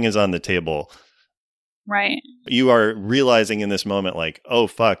anything is on the table. Right. You are realizing in this moment, like, oh,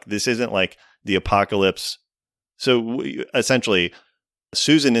 fuck, this isn't like the apocalypse. So essentially,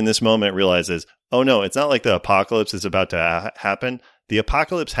 Susan in this moment realizes, oh, no, it's not like the apocalypse is about to happen. The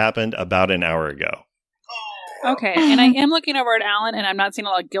apocalypse happened about an hour ago. Okay, and I am looking over at Alan, and I'm not seeing a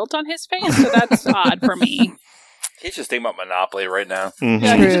lot of guilt on his face, so that's odd for me. He's just thinking about Monopoly right now. Mhm.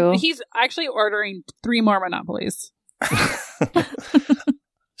 Yeah, True. he's actually ordering 3 more Monopolies.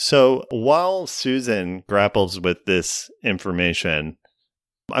 So while Susan grapples with this information,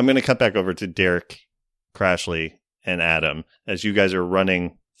 I'm going to cut back over to Derek, Crashly, and Adam as you guys are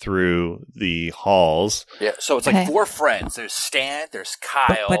running through the halls. Yeah, so it's Okay. like 4 friends. There's Stan, there's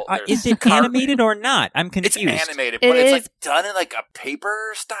Kyle. But there's is it Cartman. animated or not? I'm It's confused. animated, It but it's is. like done in like a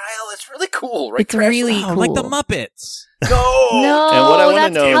paper style. It's really cool, right? It's Crash? really Oh, like the cool. Muppets. No. No, And what I wanna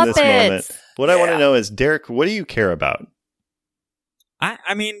that's know in this Muppets. moment- What I want to Yeah. know is, Derek, what do you care about?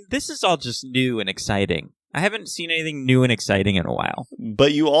 I mean, this is all just new and exciting. I haven't seen anything new and exciting in a while.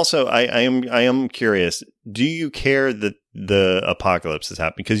 But you also, I am curious. Do you care that the apocalypse is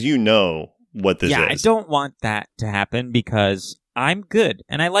happening? Because you know what this I is. don't want that to happen because I'm good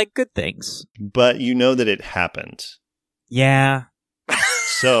and I like good things. But you know that it happened. Yeah.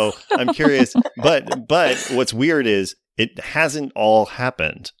 So I'm curious. But what's weird is it hasn't all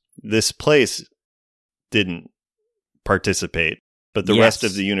happened. This place didn't participate, but the rest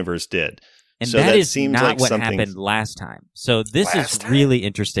Yes. of the universe did. And So that that is seems not like what something- happened last time. So this Last is time? really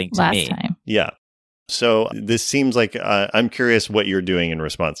interesting to Last me. time. Yeah. So this seems like I'm curious what you're doing in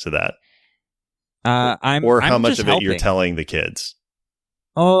response to that, I'm or how I'm much just of it you're helping. telling the kids.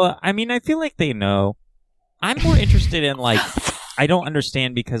 Oh, I mean, I feel like they know. I'm more interested in like, I don't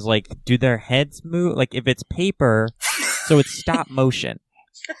understand because like, do their heads move? Like, if it's paper, so it's stop motion.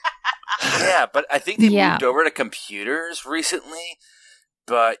 Yeah, but I think they Yeah. moved over to computers recently.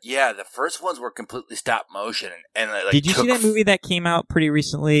 But yeah, the first ones were completely stop motion, and like, Did you see took- that movie that came out pretty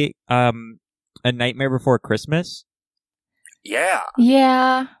recently? A Nightmare Before Christmas. Yeah,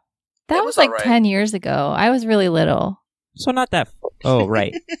 Yeah. That It was was like alright. 10 years ago. I was really little. So not that. Oh,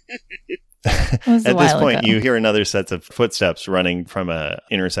 right. It was a At this while point, ago. you hear another set of footsteps running from a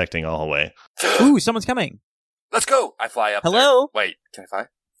intersecting hallway. Ooh, someone's coming. let's go. I fly up. Hello? there. Wait, can I fly?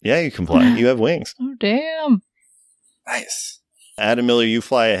 Yeah, you can fly. You have wings. Oh, damn. Nice. Adam Miller, you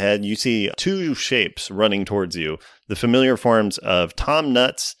fly ahead. You see 2 shapes running towards you. The familiar forms of Tom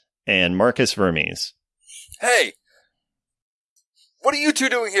Nuts and Marcus Vermes. Hey, what are you 2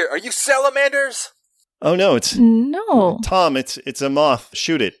 doing here? Are you salamanders? Oh no, it's No. Tom. It's a moth.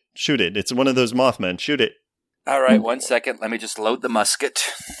 Shoot it. Shoot it. It's one of those Mothmen. Shoot it. All right, 1 second. Let me just load the musket.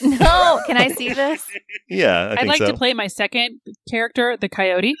 No. Can I see this? Yeah, I I'd think like so. to play my second character, the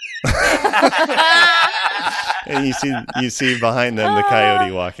coyote. And you see behind them the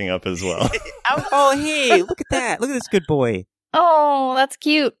coyote walking up as well. Oh, hey, look at that. Look at this good boy. Oh, that's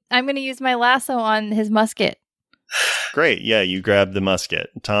cute. I'm going to use my lasso on his musket. Great. Yeah, you grab the musket.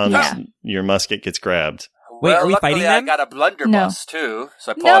 Tom's Yeah. your musket gets grabbed. Wait, are we luckily fighting I them? got a blunderbuss too,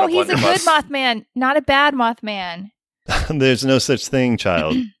 so I pull No, out a he's a good blunderbuss. Mothman, not a bad Mothman. There's no such thing,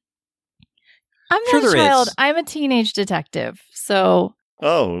 child. I'm Sure not a there child. is. I'm a teenage detective. So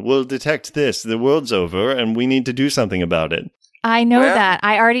Oh, we'll detect this. The world's over, and we need to do something about it. I know Well- that.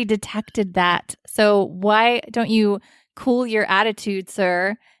 I already detected that. So why don't you cool your attitude,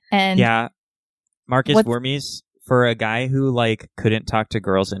 sir? And Yeah. Marcus What's- Vermes, for a guy who like couldn't talk to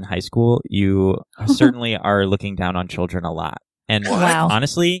girls in high school, you certainly are looking down on children a lot. And Wow.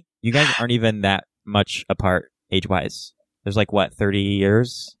 honestly, you guys aren't even that much apart age-wise. There's like, what, 30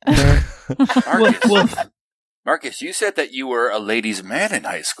 years? Marcus, you said that you were a ladies' man in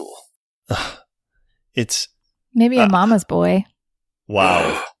high school. It's Maybe a mama's boy.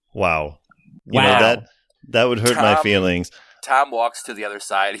 wow. You know, Wow. that would hurt my Tom. feelings. Tom walks to the other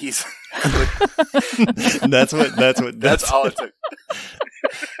side. He's That's all it took.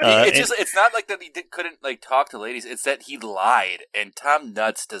 and- It's not like that he couldn't like talk to ladies. It's that he lied, and Tom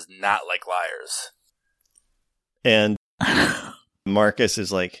Nuts does not like liars. And Marcus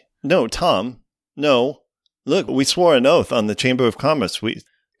is like, "No, Tom, no. Look, we swore an oath on the Chamber of Commerce.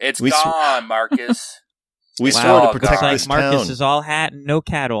 It's We sw- gone, Marcus. We Wow. swore to Looks protect Looks like this Marcus town." is all hat and no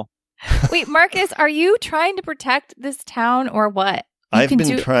cattle. Wait, Marcus, are you trying to protect this town or what? I've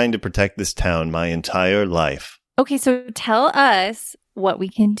been trying to protect this town my entire life. Okay, so tell us what we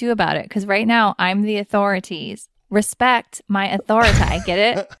can do about it. Because right now, I'm the authorities. Respect my authority. Get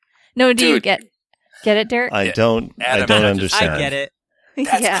it? No, do you Dude. get it, Derek? I don't Adam, understand. I get it.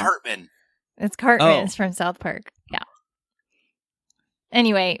 That's yeah, Cartman. it's Cartman. Oh. It's from South Park. Yeah.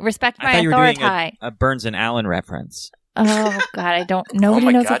 Anyway, respect I my thought you were authority. doing a Burns and Allen reference. Oh God, I don't. Nobody oh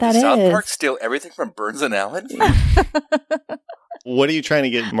my knows God, what that did South is. Park steal everything from Burns and Allen? What are you trying to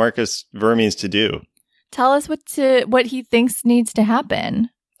get Marcus Vermes to do? Tell us what he thinks needs to happen.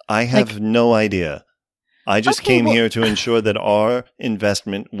 I have no idea. I just Okay, came well- here to ensure that our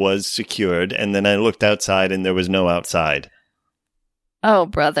investment was secured, and then I looked outside and there was no outside. Oh,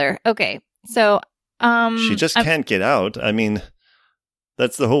 brother. Okay, so She just can't get out. I mean,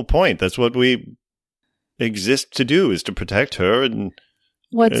 that's the whole point. That's what we exist to do, is to protect her and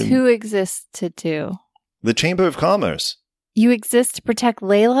what's who exists to do? the Chamber of Commerce. You exist to protect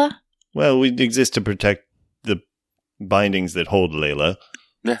Layla? Well, we exist to protect the bindings that hold Layla.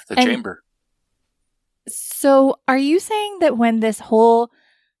 Yeah, the And- chamber. So, are you saying that when this whole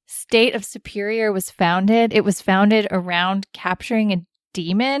state of Superior was founded, it was founded around capturing a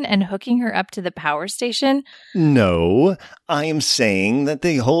demon and hooking her up to the power station? No, I am saying that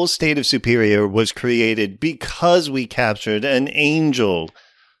the whole state of Superior was created because we captured an angel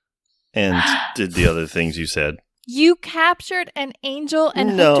and did the other things you said. You captured an angel and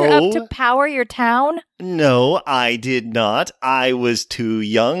hooked her up No. to power your town? No, I did not. I was too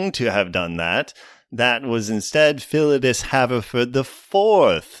young to have done that. That was instead Philidus Haverford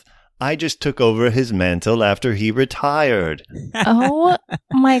IV. I just took over his mantle after he retired. Oh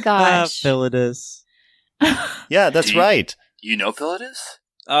my gosh. Philidus. Yeah, that's right. You know Philidus?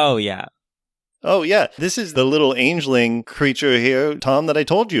 Oh, yeah. Oh, yeah. This is the little angeling creature here, Tom, that I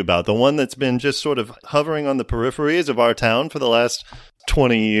told you about. The one that's been just sort of hovering on the peripheries of our town for the last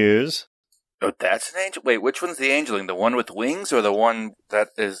 20 years. Oh, that's an angel? Wait, which one's the angeling? The one with wings or the one that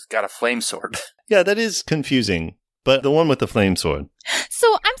is got a flame sword? Yeah, that is confusing. But the one with the flame sword.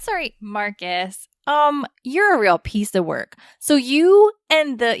 So I'm sorry, Marcus. You're a real piece of work. So you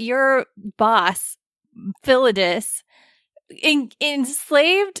and your boss, Philidus,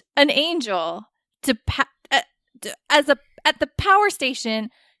 enslaved an angel to at the power station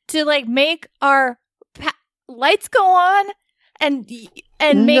to like make our lights go on and make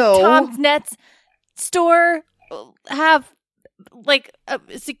No. Tom's Nets store have like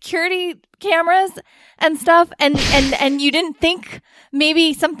security cameras and stuff, and you didn't think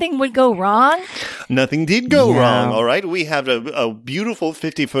maybe something would go wrong? Nothing did go Yeah. wrong, all right? We have a beautiful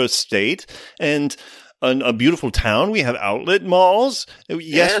 51st state and a beautiful town. We have outlet malls. Yes,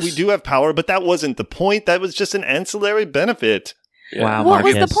 Yes. we do have power, but that wasn't the point. That was just an ancillary benefit. Wow, What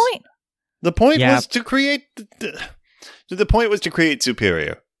was the Marcus. point? The point Yeah. was to create... The point was to create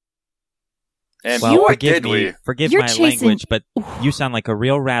Superior. And Well, boy, forgive did me. we. Forgive You're my chasing- language, but you sound like a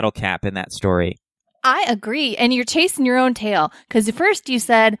real rattlecap in that story. I agree, and you're chasing your own tail because first you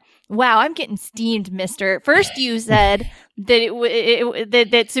said, "Wow, I'm getting steamed, Mister." First you said that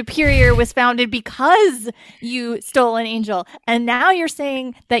that Superior was founded because you stole an angel, and now you're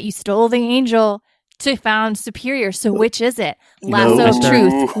saying that you stole the angel to found Superior. So which is it? Lasso No. of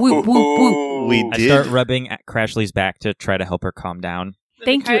truth. Whoop whoop whoop. We I did. start rubbing at Crashly's back to try to help her calm down.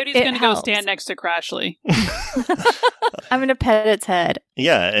 Thank the you. coyote's It going to go helps. stand next to Crashly. I'm gonna pet its head.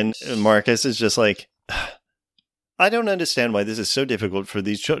 Yeah, and Marcus is just like, I don't understand why this is so difficult for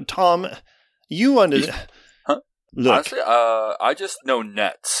these children. Tom, you Huh? Look, Honestly, I just know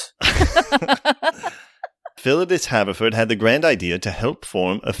nets. Philidus Haverford had the grand idea to help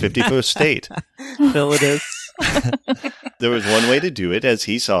form a 51st state. Philidus. There was one way to do it. As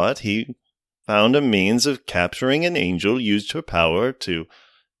he saw it, he found a means of capturing an angel, used her power to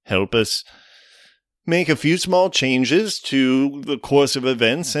help us make a few small changes to the course of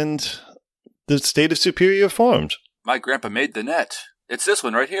events, and the state of Superior formed. My grandpa made the net. It's this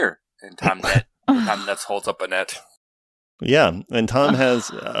one right here. And Tom net. Tom Nuts holds up a net. Yeah, and Tom has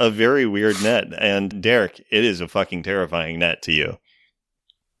a very weird net, and Derek, it is a fucking terrifying net to you.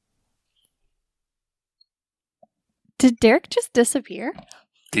 Did Derek just disappear?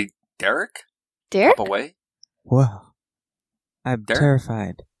 Derek? Derek? Up away? Whoa. I'm Derek?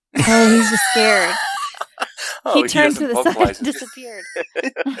 terrified. Oh, he's just scared. Oh, he turned to doesn't the side vocalize and it. disappeared.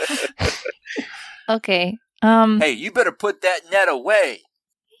 Okay. Hey, you better put that net away.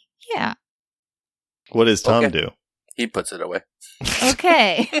 Yeah. What does Tom Okay. do? He puts it away.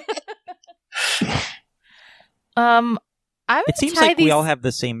 Okay. I'm It gonna seems tie like these... we all have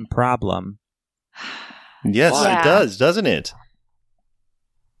the same problem. Yes, Yeah. it does, doesn't it?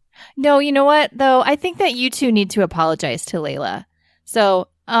 No, you know what though? I think that you two need to apologize to Layla. So,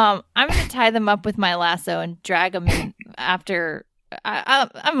 I'm gonna tie them up with my lasso and drag them in after.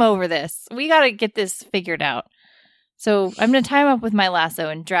 I'm over this. We got to get this figured out. So I'm gonna tie them up with my lasso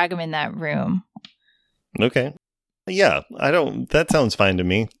and drag them in that room. Okay. Yeah, that sounds fine to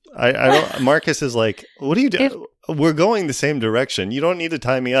me. I don't, Marcus is like, what do you do? We're going the same direction. You don't need to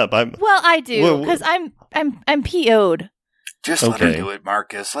tie me up. Well, I do Well, because I'm PO'd. Just let her Okay. do it,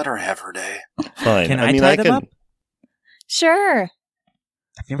 Marcus. Let her have her day. Fine. Can I tie them up? Sure.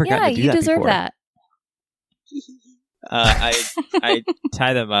 I've never Yeah, gotten to do you that deserve before. that. I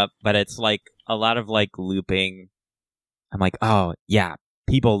tie them up, but it's like a lot of like looping. I'm like, oh yeah,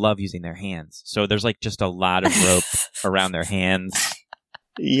 people love using their hands, so there's like just a lot of rope around their hands.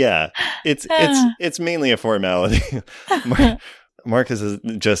 Yeah, it's mainly a formality. Marcus is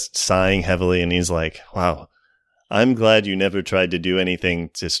just sighing heavily, and he's like, "Wow, I'm glad you never tried to do anything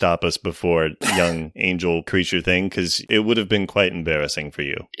to stop us before, young angel creature thing, because it would have been quite embarrassing for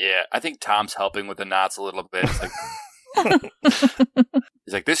you." Yeah, I think Tom's helping with the knots a little bit. It's like,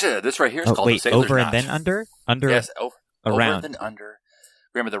 he's like, this right here is Oh, called wait, the sailor's over knot. and then under, Yes, over around. and then under.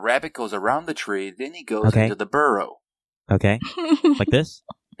 Remember, the rabbit goes around the tree, then he goes Okay. into the burrow. Okay, like this.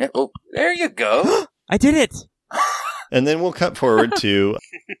 Yeah, oh, there you go. I did it. And then we'll cut forward to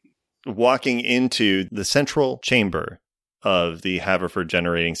walking into the central chamber of the Haverford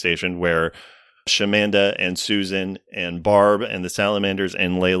generating station, where Shamanda and Susan and Barb and the Salamanders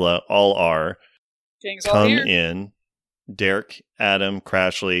and Layla all are. Gang's all Come here. in. Derek, Adam,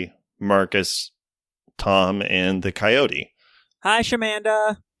 Crashly, Marcus, Tom, and the Coyote. Hi,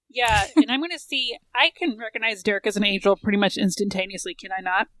 Shamanda. Yeah, and I'm going to see. I can recognize Derek as an angel pretty much instantaneously, can I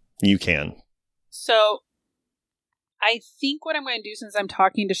not? You can. So, I think what I'm going to do, since I'm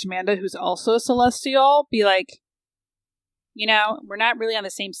talking to Shamanda, who's also a celestial, be like, you know, we're not really on the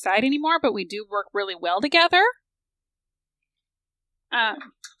same side anymore, but we do work really well together.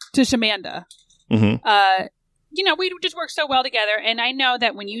 To Shamanda. Mm-hmm. You know, we just work so well together, and I know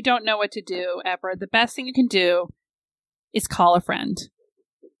that when you don't know what to do ever, the best thing you can do is call a friend.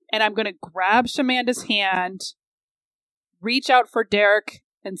 And I'm going to grab Shamanda's hand, reach out for Derek,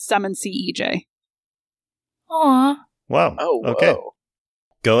 and summon CEJ. Aw. Wow. Oh, whoa. Okay.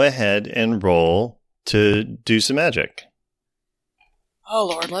 Go ahead and roll to do some magic. Oh,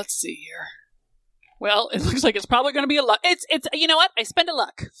 Lord, let's see here. Well, it looks like it's probably going to be a luck. It's. You know what? I spend a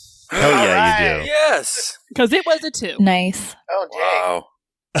luck. Hell yeah, you Alright. do. Yes. Because it was a 2. Nice. Oh, dang.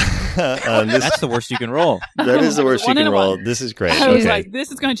 Wow. That's the worst you can roll. That is the worst you One and can a roll. one. This is great. I was Okay. like,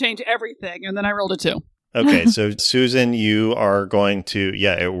 this is going to change everything. And then I rolled a 2. Okay, so Susan, you are going to,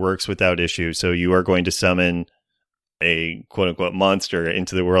 it works without issue. So you are going to summon a quote unquote monster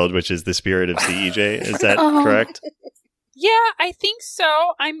into the world, which is the spirit of CEJ. Is that Oh. correct? Yeah, I think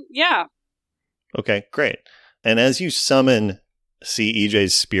so. Yeah. Okay, great. And as you summon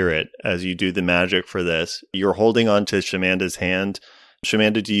CEJ's spirit, as you do the magic for this, you're holding on to Shamanda's hand.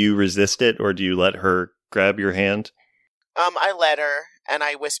 Shamanda, do you resist it or do you let her grab your hand? I let her, and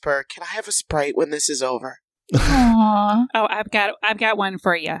I whisper, "Can I have a Sprite when this is over?" Aw. Oh, I've got one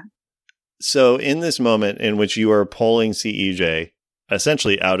for you. So in this moment in which you are pulling CEJ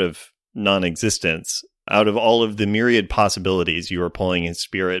essentially out of non-existence, out of all of the myriad possibilities, you are pulling his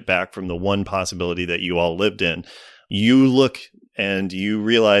spirit back from the one possibility that you all lived in. You look and you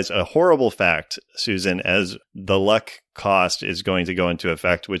realize a horrible fact, Susan, as the luck cost is going to go into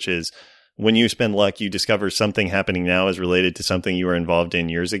effect, which is when you spend luck, you discover something happening now is related to something you were involved in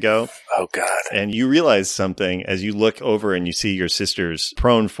years ago. Oh, God. And you realize something as you look over and you see your sister's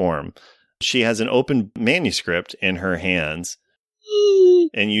prone form. She has an open manuscript in her hands,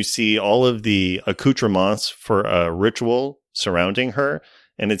 and you see all of the accoutrements for a ritual surrounding her.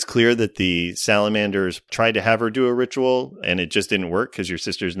 And it's clear that the salamanders tried to have her do a ritual, and it just didn't work because your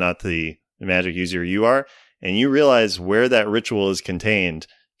sister's not the magic user you are. And you realize where that ritual is contained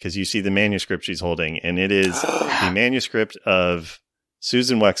because you see the manuscript she's holding, and it is the manuscript of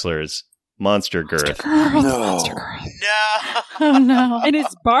Susan Wexler's Monster Girth. No. No. Oh no. And is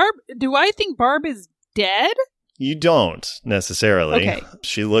Barb? Do I think Barb is dead? You don't necessarily. Okay.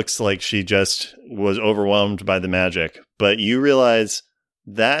 She looks like she just was overwhelmed by the magic, but you realize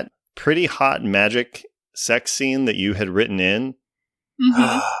that pretty hot magic sex scene that you had written in,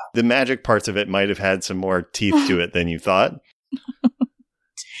 Mm-hmm. the magic parts of it might have had some more teeth to it than you thought.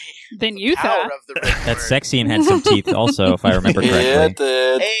 Than you Power thought. of the written That word. sex scene had some teeth also, if I remember Yeah, correctly. it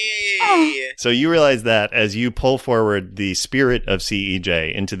did. Hey. So you realize that as you pull forward the spirit of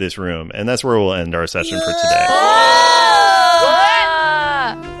CEJ into this room, and that's where we'll end our session for today.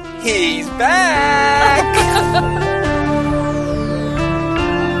 He's back!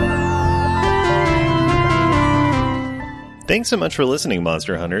 Thanks so much for listening,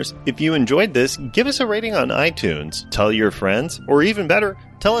 Monster Hunters. If you enjoyed this, give us a rating on iTunes, tell your friends, or even better,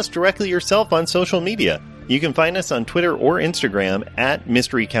 tell us directly yourself on social media. You can find us on Twitter or Instagram at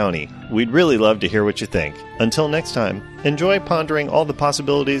Mystery County. We'd really love to hear what you think. Until next time, enjoy pondering all the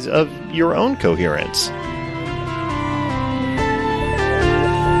possibilities of your own coherence.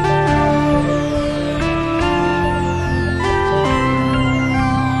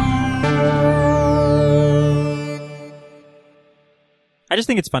 I just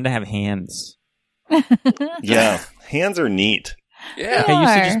think it's fun to have hands. Yeah, hands are neat. Yeah. I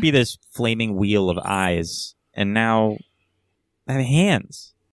used to are. just be this flaming wheel of eyes, and now I have hands.